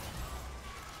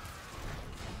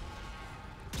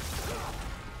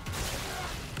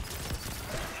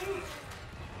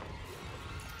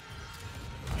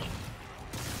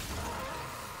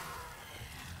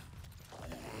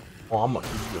 Oh, I'm gonna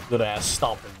give you a good ass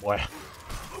stomping, boy.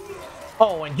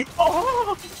 Oh, and you.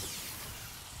 Oh!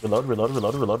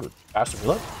 Reload. Faster,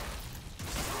 reload.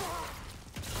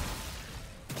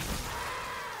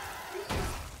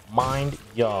 Mind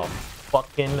your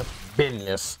fucking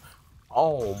business.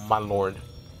 Oh, my lord.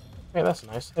 Hey, that's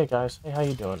nice. Hey, guys. Hey, how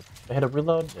you doing? I hit a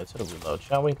reload? Let's hit a reload,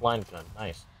 shall we? Line gun.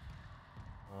 Nice.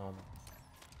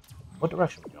 What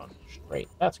direction are we going? Straight.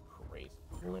 That's crazy.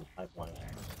 Coolant pipeline.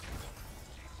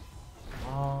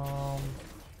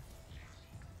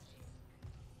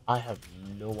 I have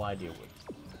no idea what.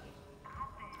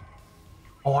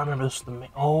 Oh, I remember this was the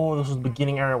this was the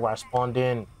beginning area where I spawned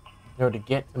in order to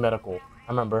get to medical. I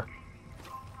remember.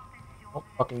 Oh,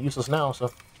 fucking useless now,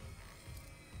 so.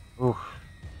 Oof.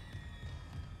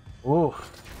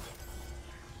 Oof.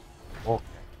 Okay.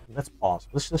 Let's pause.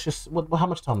 Let's just. How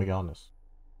much time we got on this?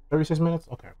 36 minutes?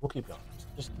 Okay, we'll keep going.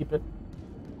 Just keep it.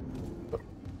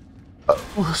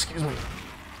 Oh, excuse me.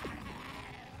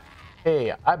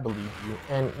 Hey, I believe you.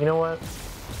 And you know what?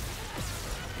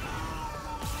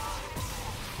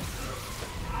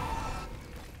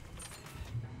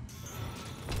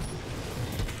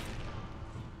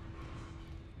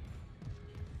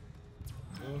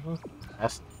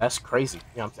 That's crazy.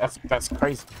 Yeah, that's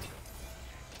crazy.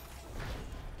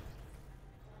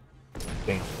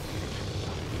 Damn.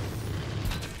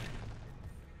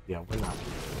 Yeah, we're not.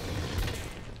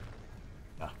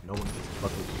 Yeah, no one gets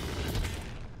fucking.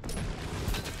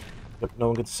 Yep, no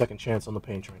one gets a second chance on the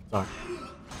pain train. Sorry.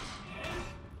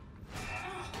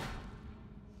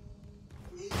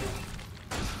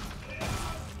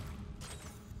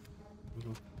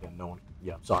 Yeah, no one.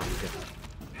 Yeah, sorry. Yeah.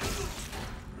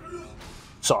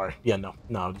 Sorry. Yeah, no.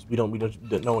 We don't.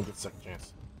 No one gets a second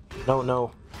chance.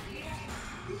 No.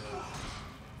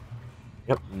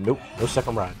 Yep. Nope. No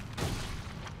second ride.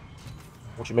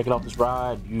 Once you make it off this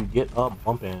ride, you get a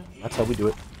bump in. That's how we do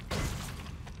it.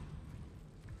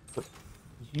 But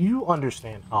you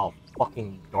understand how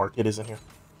fucking dark it is in here?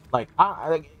 Like,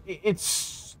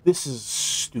 this is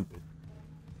stupid.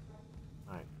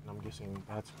 Alright, and I'm guessing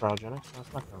that's cryogenics?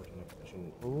 That's not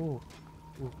cryogenics. Ooh.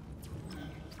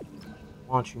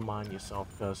 Why don't you mind yourself,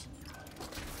 because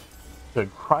to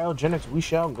cryogenics we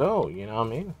shall go, you know what I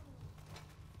mean?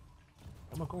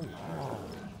 Chemical lab.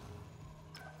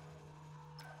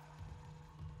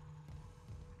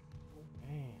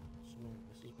 Okay, assuming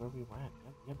this is where we went.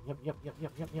 Yep.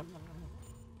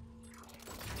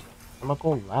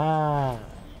 Chemical lab.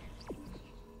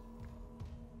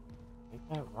 Make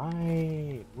that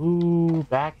right. Woo,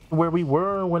 back to where we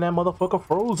were when that motherfucker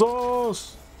froze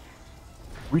us.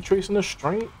 Retracing the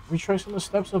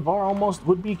steps of our almost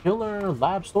would-be killer.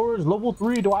 Lab storage level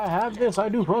 3. Do I have this? I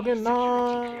do fucking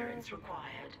not.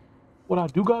 What I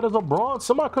do got is a bronze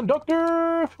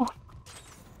semiconductor.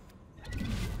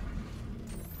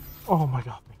 Oh my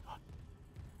god, thank god.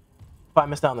 If I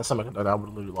missed out on the semiconductor, I would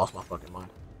have literally lost my fucking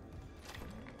mind.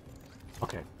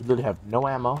 Okay, we literally have no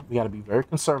ammo. We gotta be very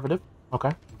conservative.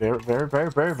 Okay. Very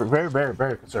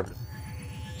conservative.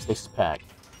 Stasis pack.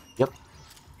 Yep.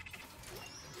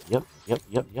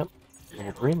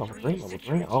 Level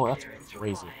 3. Oh, that's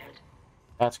crazy.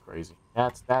 That's crazy.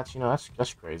 That's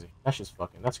crazy. That's just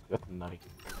fucking, that's nutty.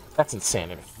 That's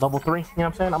insanity. Level 3, you know what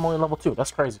I'm saying? I'm only level 2.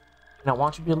 That's crazy. Now,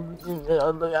 why don't you be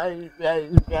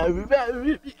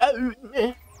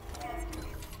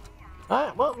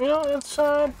alright, well, you know, it's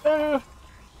on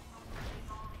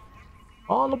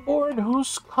aboard.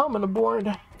 Who's coming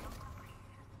aboard?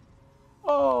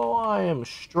 Oh, I am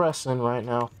stressing right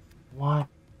now. What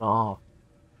the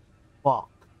fuck?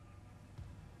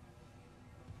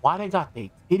 Why they got their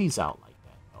titties out like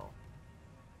that, though?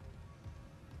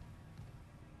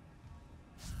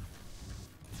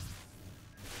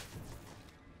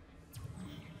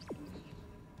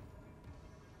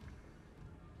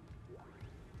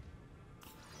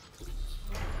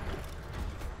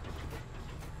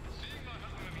 Seeing my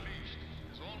husband unleashed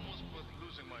is almost worth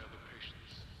losing my other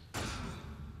patients.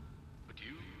 But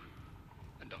you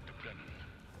and Dr. Brennan.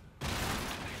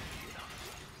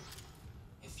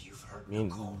 If you've heard I mean,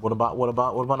 Nicole, what about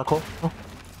Nicole? Oh.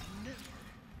 Never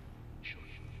showed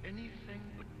anything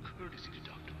but courtesy to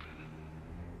Dr. Brennan.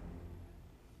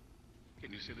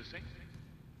 Can you say the same?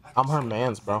 I'm her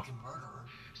man's, bro.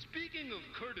 Speaking of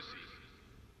courtesy,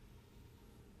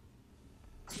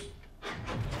 do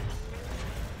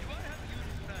I have you to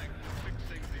thank for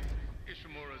fixing the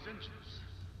Ishimura's engines?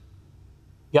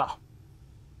 Yeah.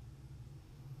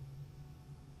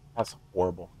 That's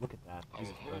horrible. Look at that. Our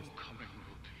Jesus Christ. homecoming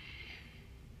will be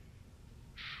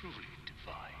truly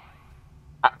divine.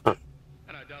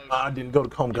 And I doubt I didn't go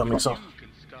to homecoming, so. you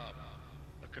can stop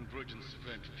a convergence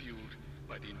event fueled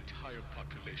by the entire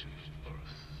population of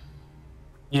Earth.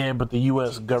 Yeah, but the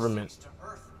U.S. government. to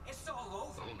Earth, it's all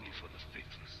over. Only for the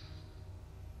faithless.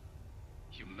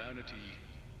 Humanity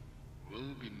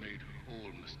will be made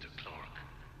whole, Mr. Clark,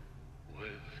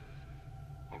 with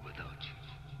or without you.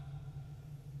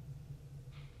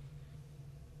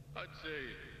 I'd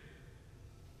say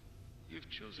you've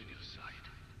chosen your side.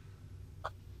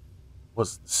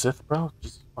 Was the Sith, bro?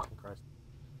 Jesus fucking Christ.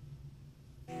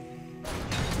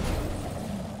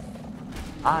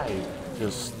 I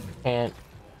just can't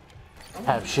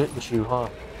have shit with you, huh?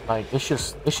 Like, it's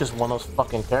just one of those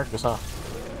fucking characters, huh?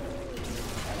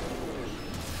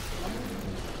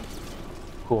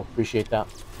 Cool, appreciate that.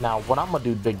 Now, what I'm gonna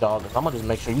do, big dog, is I'm gonna just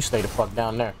make sure you stay the fuck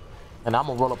down there. And I'm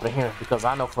gonna roll up in here because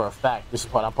I know for a fact this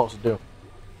is what I'm supposed to do.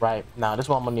 Right now, this is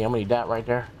what I'm gonna need. I'm gonna need that right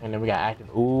there, and then we got active.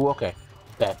 Ooh, okay.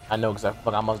 That I know exactly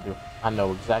what I must do. I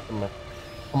know exactly.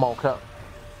 Come on, Cup.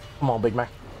 Come on, Big Mac.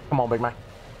 Come on, Big Mac.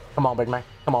 Come on, Big Mac.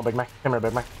 Come on, Big Mac. Come here,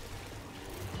 Big Mac.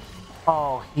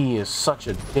 Oh, he is such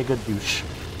a bigger douche.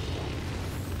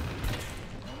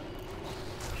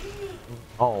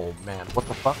 Oh man, what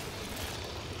the fuck?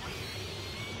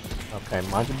 Okay,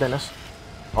 mind your business.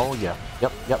 Oh yeah,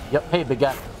 yep. Hey, big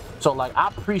guy. So like, I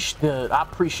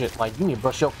appreciate like you need to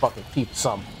brush your fucking teeth or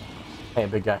something. Hey,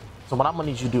 big guy. So what I'm gonna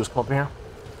need you to do is come up here.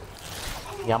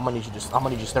 Yeah, I'm gonna need you to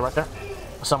stay right there,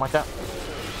 or something like that.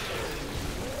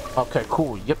 Okay,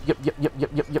 cool. Yep.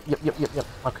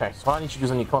 Okay, so what I need you to do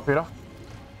is I need you to come up here though.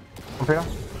 Come here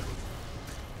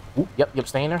though. Ooh, yep.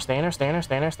 Stay in there.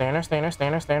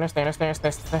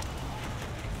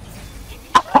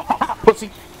 Pussy.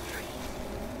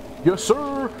 Yes,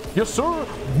 sir.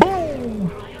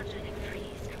 Boom.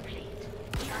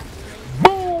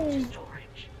 Boom.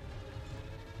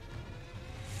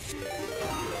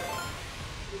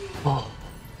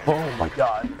 Oh my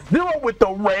God. Zero with the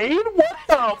rain? What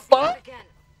the fuck?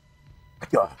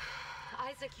 God.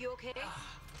 Isaac, you okay?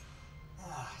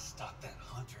 Stop that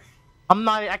hunter.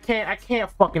 I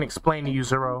can't fucking explain to you,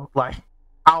 Zero. Like,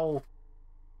 how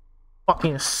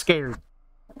fucking scared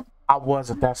I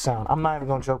was at that sound. I'm not even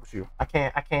gonna joke with you. I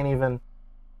can't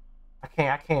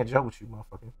joke with you,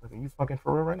 motherfucker. Like, are you fucking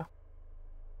for real right now?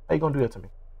 How you gonna do that to me?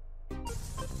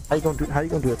 How you gonna do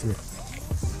that to me?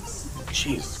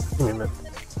 Jesus, give me a minute.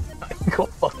 How you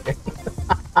gonna fucking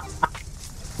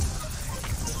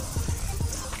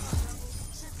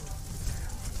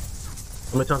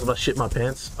How many times have I shit my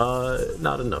pants?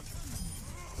 Not enough.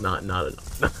 Not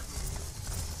enough.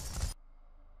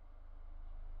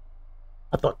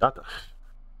 I thought I'm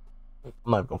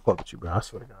not even gonna fuck with you, bro. I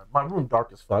swear to God. My room dark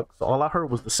as fuck, so all I heard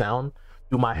was the sound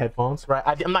through my headphones, right?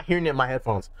 I'm not hearing it in my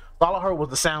headphones. So all I heard was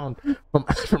the sound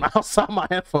from outside my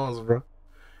headphones, bro.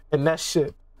 And that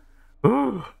shit.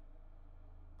 Ooh.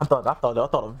 I thought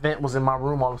a vent was in my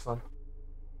room all of a sudden.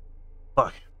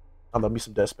 Fuck. I'm gonna be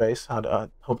some Dead Space. I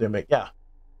hope they make, yeah.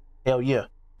 Hell yeah.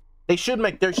 They should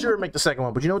remake the second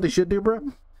one, but you know what they should do, bro?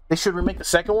 They should remake the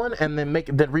second one and then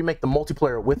remake the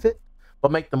multiplayer with it,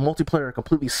 but make the multiplayer a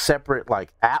completely separate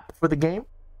like app for the game.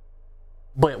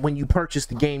 But when you purchase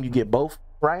the game, you get both,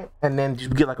 right? And then you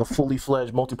get like a fully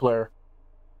fledged multiplayer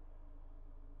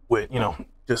with,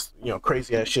 just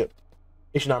crazy ass shit.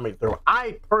 They should not make the third one.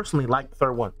 I personally like the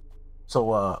third one,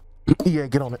 so yeah,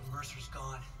 get on it. Mercer's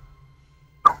gone.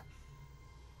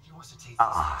 He wants to take these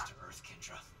guys to Earth,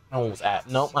 Kendra. No one was at.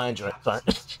 Nope, I enjoy it. Sorry.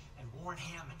 And Warren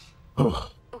Hammond.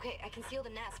 Okay, I can seal the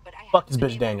nest, but I Fuck this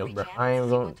bitch Daniels, bro. I ain't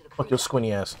gonna fuck your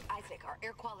squinty ass. Isaac, our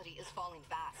air quality is falling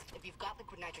fast. If you've got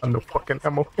liquid nitrogen, I'm no fucking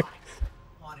ammo.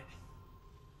 Want it.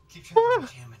 Keep trying to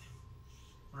Hammond.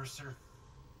 Mercer,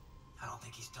 I don't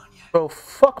think he's done yet. Bro,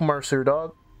 fuck Mercer,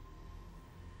 dog.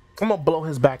 I'm gonna blow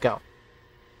his back out.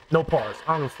 No pause.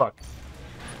 I don't give a fuck.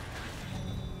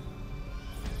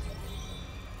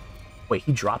 Wait,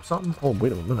 he dropped something? Oh,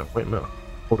 wait a minute.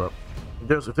 Hold up.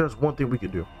 If there's one thing we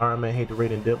could do. Iron Man hate to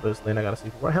rate and dip, but then I gotta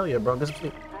see. Well, hell yeah, bro. Get some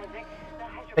sleep.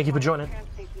 Thank you for joining.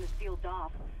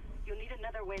 You'll need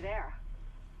another way there.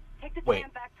 Take the Wait. tram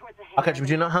back towards the I'll catch you, but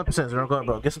you're not 100%. Zero. Go ahead,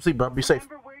 bro. Get some sleep, bro. Be safe.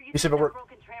 Be safe at work.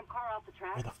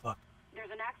 Where the fuck? There's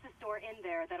an access door in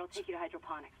there that'll take you to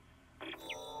hydroponics.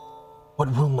 What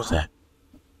room was that?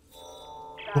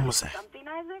 What was that? Something,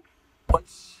 Isaac? What?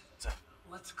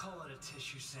 Let's call it a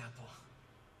tissue sample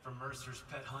from Mercer's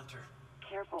pet hunter.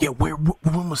 Careful. Yeah, what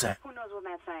room was that? Who knows what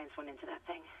mad science went into that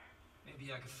thing?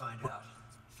 Maybe I could find out.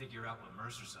 Figure out what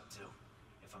Mercer's up to.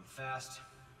 If I'm fast,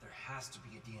 there has to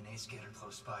be a DNA scanner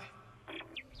close by.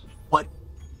 What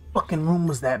fucking room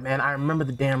was that, man? I remember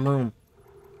the damn room.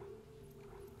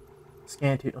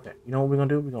 Scan to. Okay, you know what we're gonna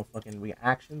do? We got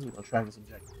actions. We're gonna track this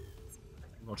objective.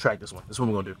 We're gonna track this one. This is what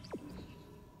we're gonna do.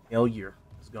 Hell yeah.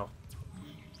 Let's go.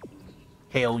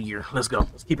 Hell yeah. Let's go.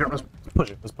 Let's keep it. Let's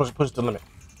push it. Let's push it to the limit.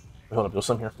 Wait, hold up. There's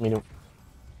something here for me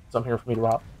to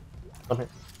rob. Some here.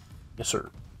 Yes, sir.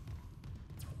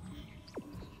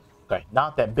 Okay, now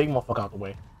that big motherfucker out the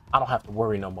way, I don't have to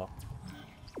worry no more.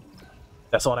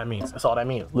 That's all that means. That's all that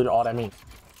means. Literally all that means.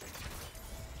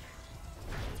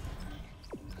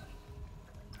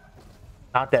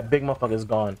 Now that big motherfucker is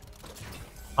gone,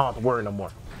 I don't have to worry no more.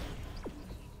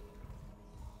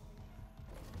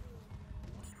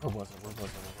 Where was it?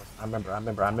 I remember.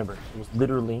 It was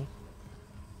literally,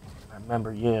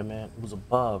 yeah, man. It was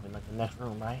above in like the next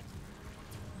room, right?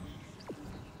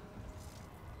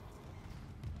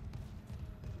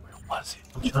 Where was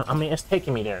it? I mean, it's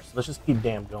taking me there, so let's just keep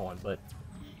damn going, but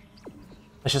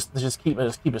Let's just keep it.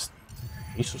 Let's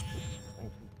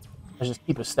just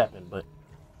keep it stepping, but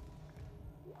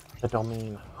that don't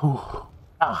mean. Whew,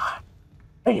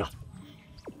 damn.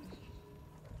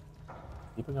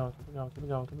 Keep it going. Keep it going. Keep it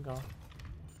going. Keep it going.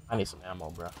 I need some ammo,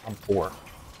 bro. I'm poor.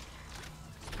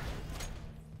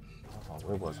 Oh,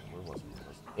 where was it? Where was it?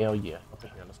 Hell yeah! Up in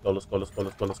here. Let's go. Let's go. Let's go.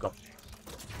 Let's go. Let's go.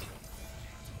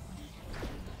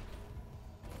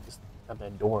 Just got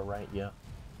that door right. Yeah.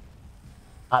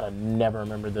 I'd have never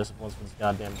remembered this once for this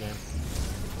goddamn game.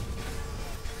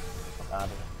 Fuck out of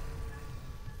here.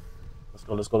 Let's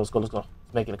go, let's go, let's go, let's go.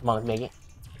 Let's make it. Come on, let's make it.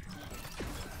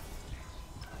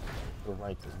 Go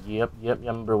right. Yep. I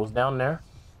remember it was down there.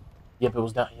 Yep, it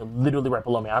was down. Literally right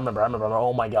below me. I remember.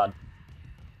 Oh my god.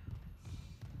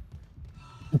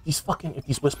 If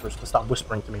these whispers could stop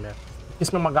whispering to me, man.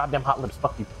 Kiss me on my goddamn hot lips.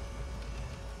 Fuck you.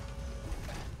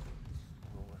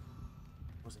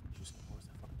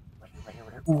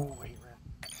 Ooh, right here.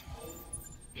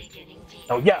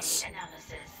 Oh, yes!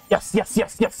 Yes! Match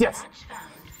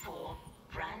found for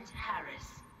Brand Harris,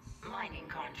 mining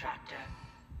contractor.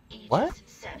 What?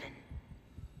 7. Am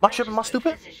I tripping? Am I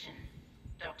stupid?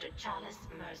 Dr. Charles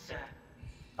Mercer.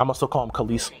 I must still call him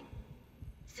Khalees.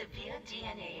 Severe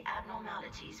DNA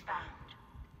abnormalities found.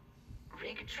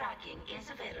 Rig tracking is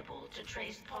available to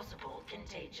trace possible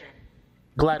contagion.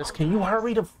 Gladys, can you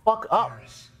hurry the fuck up?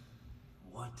 Harris,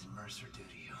 what did Mercer do to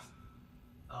you?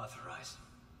 Authorized.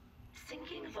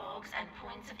 Syncing logs and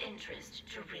points of interest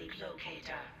to rig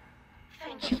locator.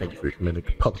 Thank you for committing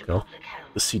to public health.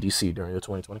 The CDC during the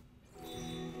 2020.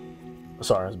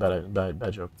 Sorry, that's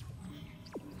bad joke.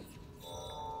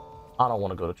 I don't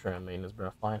want to go to tram maintenance,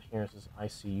 bro. Fine, here's this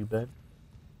ICU bed.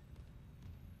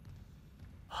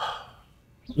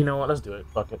 You know what? Let's do it.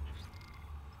 Fuck it.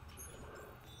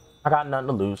 I got nothing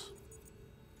to lose.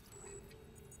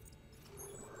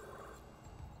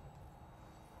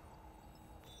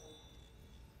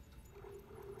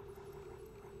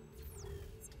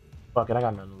 Fuck it, I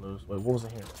got nothing to lose. Wait, what was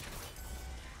in here?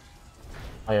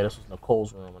 Oh yeah, this was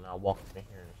Nicole's room, and I walked in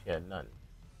here and she had nothing.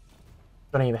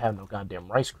 She don't even have no goddamn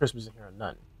Rice Krispies in here or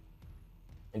nothing.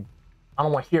 And I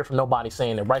don't want to hear from nobody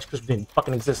saying that Rice Krispies didn't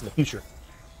fucking exist in the future.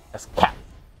 That's cap.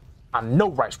 I know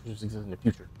Rice Krispies exist in the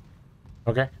future.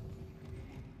 Okay?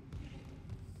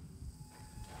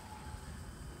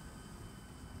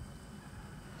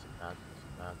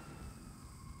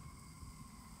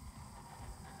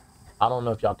 I don't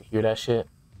know if y'all can hear that shit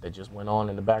that just went on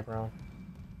in the background,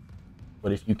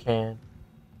 but if you can,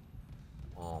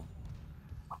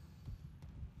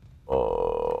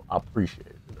 I appreciate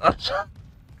it.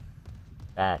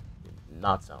 That did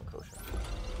not sound kosher.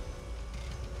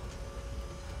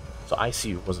 So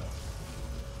ICU wasn't.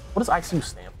 What does ICU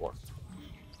stand for?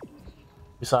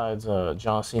 Besides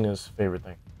John Cena's favorite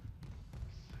thing.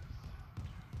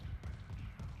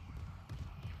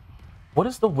 What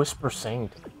is the whisper saying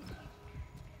to me?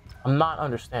 I'm not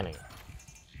understanding it.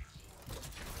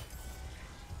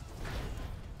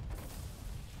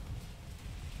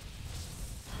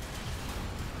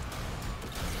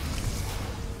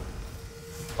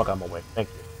 Fuck out my way. Thank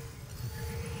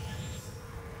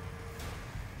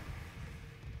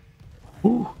you.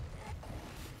 Ooh.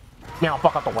 Now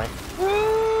fuck out the way.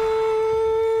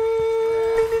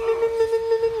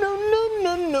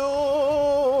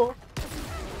 No.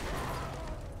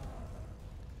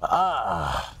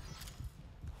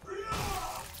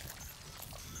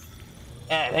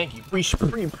 Yeah, thank you.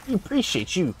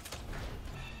 Appreciate you.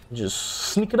 Just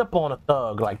sneak it up on a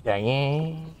thug like that,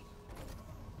 yeah.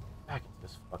 Back into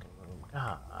this fucking room.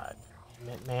 God damn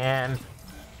it, man.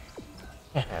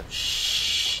 Can't have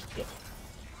shit.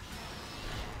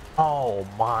 Oh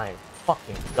my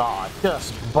fucking god.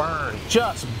 Just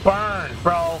burn,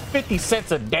 bro. 50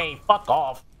 cents a day. Fuck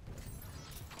off.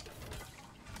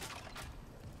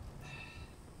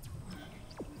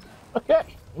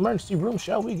 Okay, emergency room,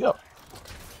 shall we go?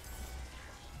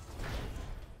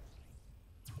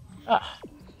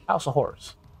 House of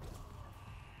Horrors.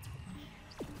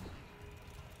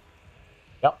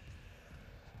 Yep,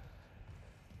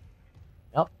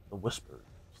 the whispers.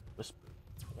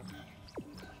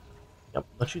 Yep.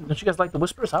 Don't you guys like the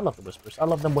whispers? I love the whispers. I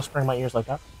love them whispering in my ears like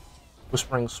that.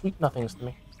 Whispering sweet nothings to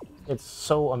me. It's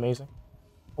so amazing.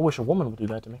 I wish a woman would do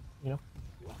that to me, you know?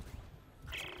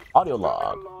 Audio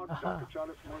log.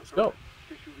 Let's go.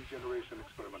 Tissue regeneration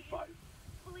experiment 5.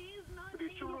 The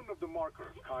children of the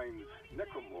marker kind's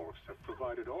necromorphs have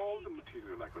provided all the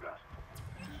material I could ask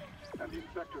for. And the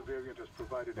infector variant has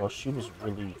provided... Well, she was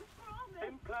really...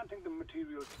 Implanting the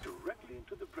material directly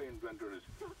into the brain renders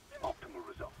optimal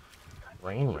results.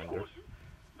 Brain render?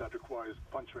 That requires requires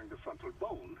puncturing the frontal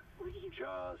bone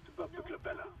just above the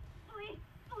glabella. Please,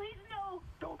 please, no.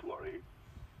 Don't worry.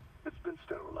 It's been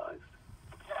sterilized.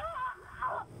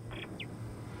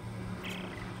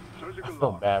 I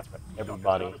feel bad for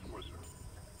everybody.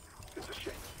 It's a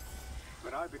shame.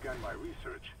 When I began my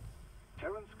research,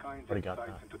 Terran's kind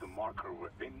insights into the marker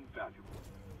were invaluable.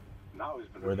 Now he's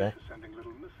been reduced to sending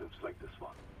little missives like this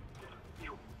one.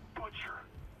 You butcher.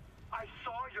 I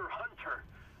saw your hunter.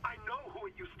 I know who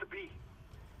it used to be.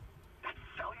 That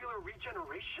cellular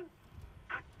regeneration?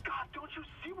 Good God, don't you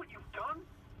see what you've done?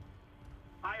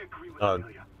 I agree with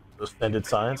Amelia. Extended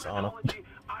science on it.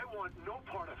 I want no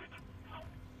part of it.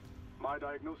 My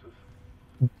diagnosis.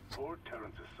 Poor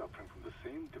Terrence is suffering from the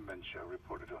same dementia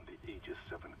reported on the Aegis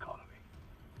 7 colony.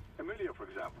 Amelia, for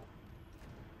example.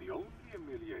 The only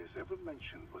Amelia he's ever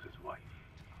mentioned was his wife.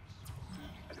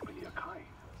 And Amelia Kine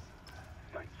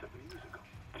died 7 years ago.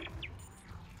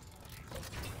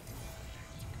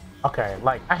 Okay,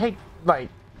 like, I hate, like,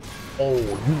 oh,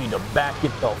 you need to back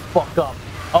it the fuck up.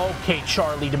 Okay,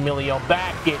 Charlie D'Amelio,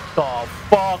 back it the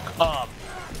fuck up.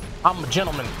 I'm a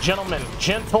gentleman.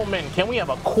 Gentlemen, can we have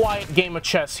a quiet game of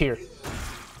chess here?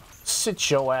 Sit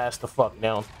your ass the fuck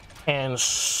down. And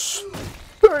stay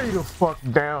the fuck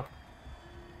down.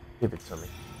 Give it to me.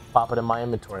 Pop it in my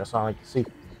inventory. That's all I like to see.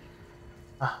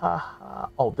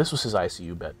 Oh, this was his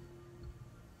ICU bed.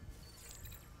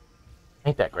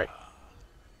 Ain't that great?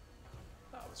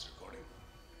 I was recording.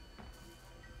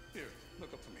 Here,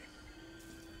 look up for me.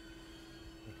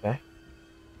 Okay.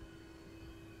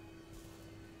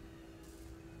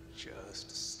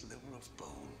 Just a sliver of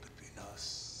bone between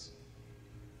us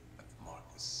and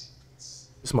Marcus secrets.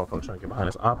 This motherfucker trying to get behind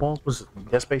his eyeballs. Was it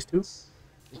Dead Space 2?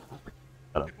 It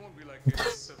won't be like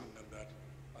Aegis 7 and that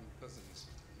unpleasant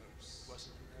nurse.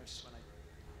 Wasn't the nurse when I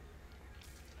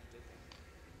did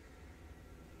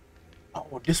that.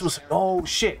 Oh, this was, oh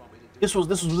shit. This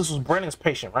was Brennan's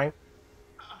patient, right?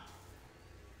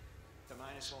 The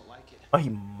miners won't like it. Oh, he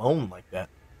moaned like that.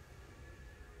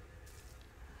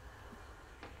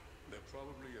 They're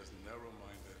probably as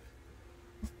narrow-minded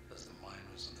as the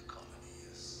miners in the colony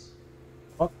is.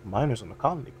 Fuck miners in the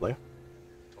colony, player.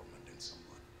 Tormenting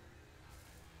someone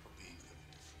for being very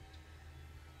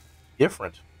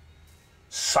Different.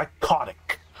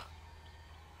 Psychotic.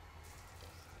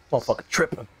 Motherfucker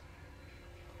tripping.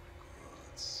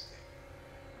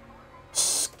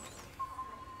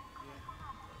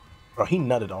 Bro, he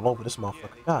nutted all over this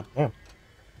motherfucker. God damn.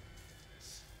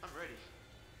 I'm ready.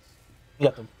 You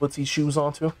got them footsie shoes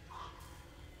on too?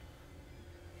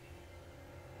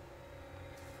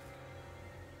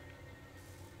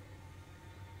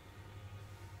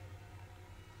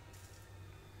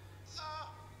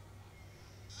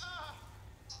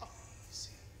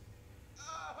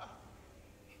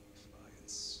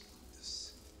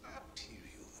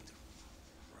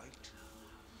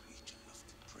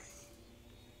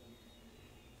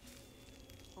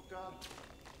 God,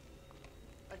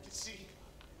 I can see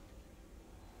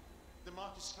the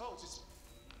Marcus codes.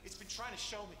 It's been trying to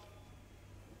show me.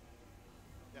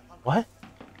 They're hungry. What?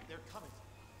 They're coming.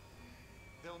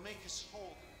 They'll make us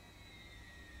whole.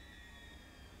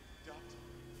 Doctor,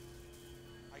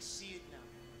 I see it now.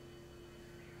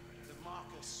 The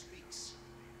Marcus speaks.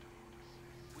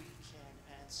 We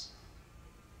can answer.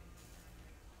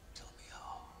 Tell me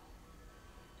how.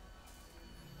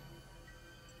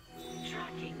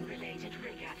 Tracking related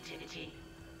rig activity.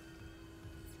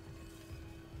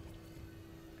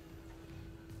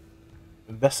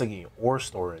 Investigating ore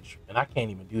storage, and I can't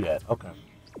even do that. Okay.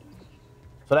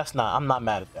 So that's not, I'm not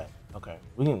mad at that. Okay.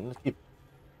 Let's keep.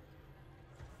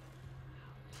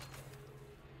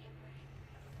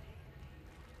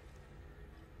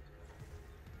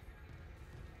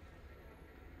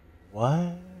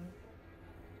 What?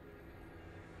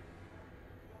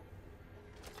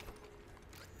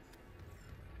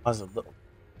 Why is it little?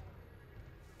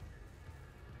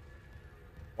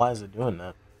 Why is it doing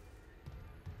that?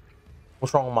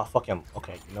 What's wrong with my fucking...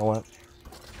 Okay, you know what?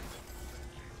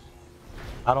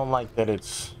 I don't like that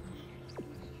it's...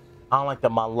 I don't like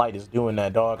that my light is doing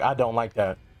that, dog. I don't like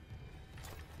that.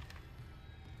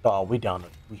 Dog, we down to...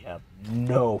 We have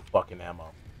no fucking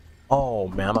ammo. Oh,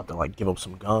 man, I'm about to, like, give up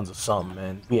some guns or something,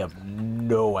 man. We have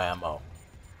no ammo.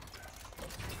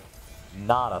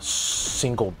 Not a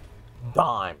single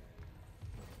dime.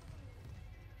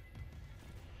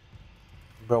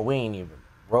 Bro, we ain't even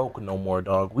broke no more,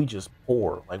 dog. We just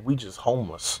poor. Like, we just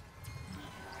homeless.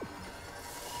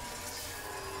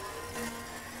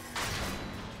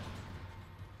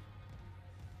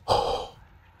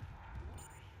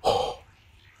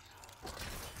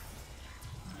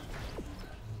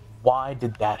 Why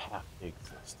did that have to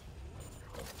exist?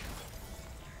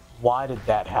 Why did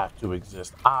that have to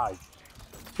exist? I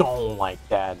don't like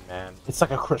that, man. It's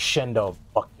like a crescendo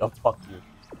of fuck you.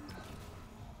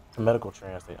 The medical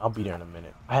translate. I'll be there in a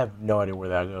minute. I have no idea where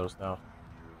that goes now.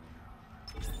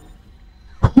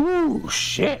 Ooh,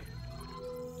 shit.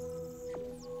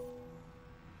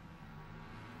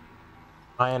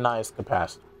 Ionized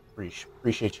capacity.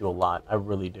 Appreciate you a lot. I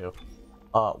really do.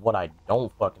 What I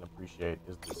don't fucking appreciate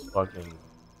is this fucking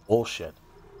bullshit.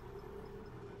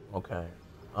 Okay.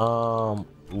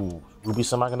 Ooh, ruby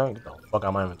semiconductor. Get the fuck out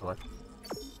of my inventory.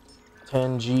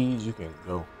 10 G's, you can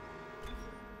go.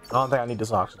 I don't think I need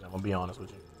this oxygen. I'm gonna be honest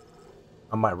with you.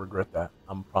 I might regret that.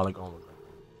 I'm probably gonna regret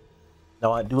that.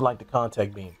 Now I do like the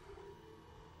contact beam.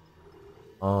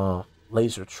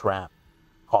 Laser trap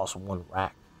costs 1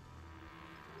 rack.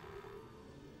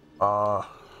 I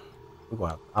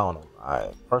don't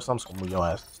know. First I'm just gonna move your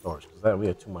ass to storage because we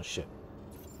have too much shit.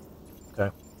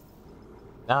 Okay.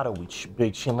 Now that we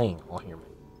big chilling on here, man.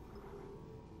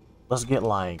 Let's get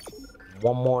like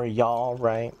 1 more y'all,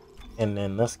 right? And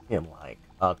then let's get like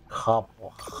a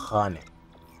couple hundred.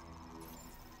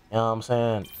 You know what I'm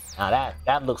saying? Now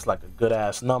that looks like a good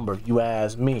ass number if you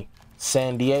ask me.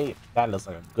 78, that looks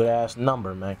like a good ass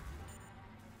number, man.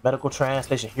 Medical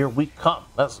translation, here we come.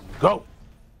 Let's go.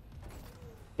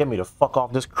 Get me the fuck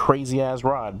off this crazy ass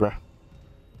ride, bruh.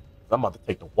 I'm about to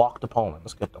take the walk to Poland.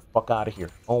 Let's get the fuck out of here.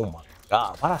 Oh my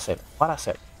god. Why'd I say that? Why'd I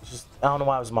say that? It's just, I don't know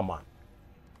why it was in my mind.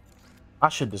 I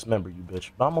should dismember you, bitch.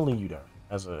 But I'm gonna leave you there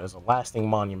as a lasting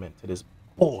monument to this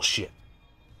bullshit.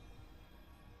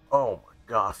 Oh my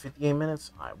god. 58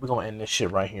 minutes? Alright, we're gonna end this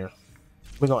shit right here.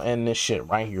 We're gonna end this shit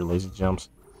right here, ladies and gents.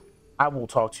 I will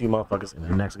talk to you motherfuckers in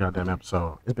the next goddamn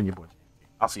episode. It's been your boy.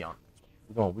 I'll see y'all.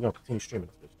 We're gonna continue streaming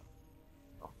this bitch.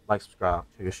 So, like, subscribe,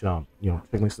 check your shit out. You know,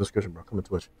 check links in the description, bro. Come to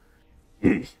Twitch.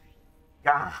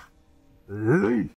 God.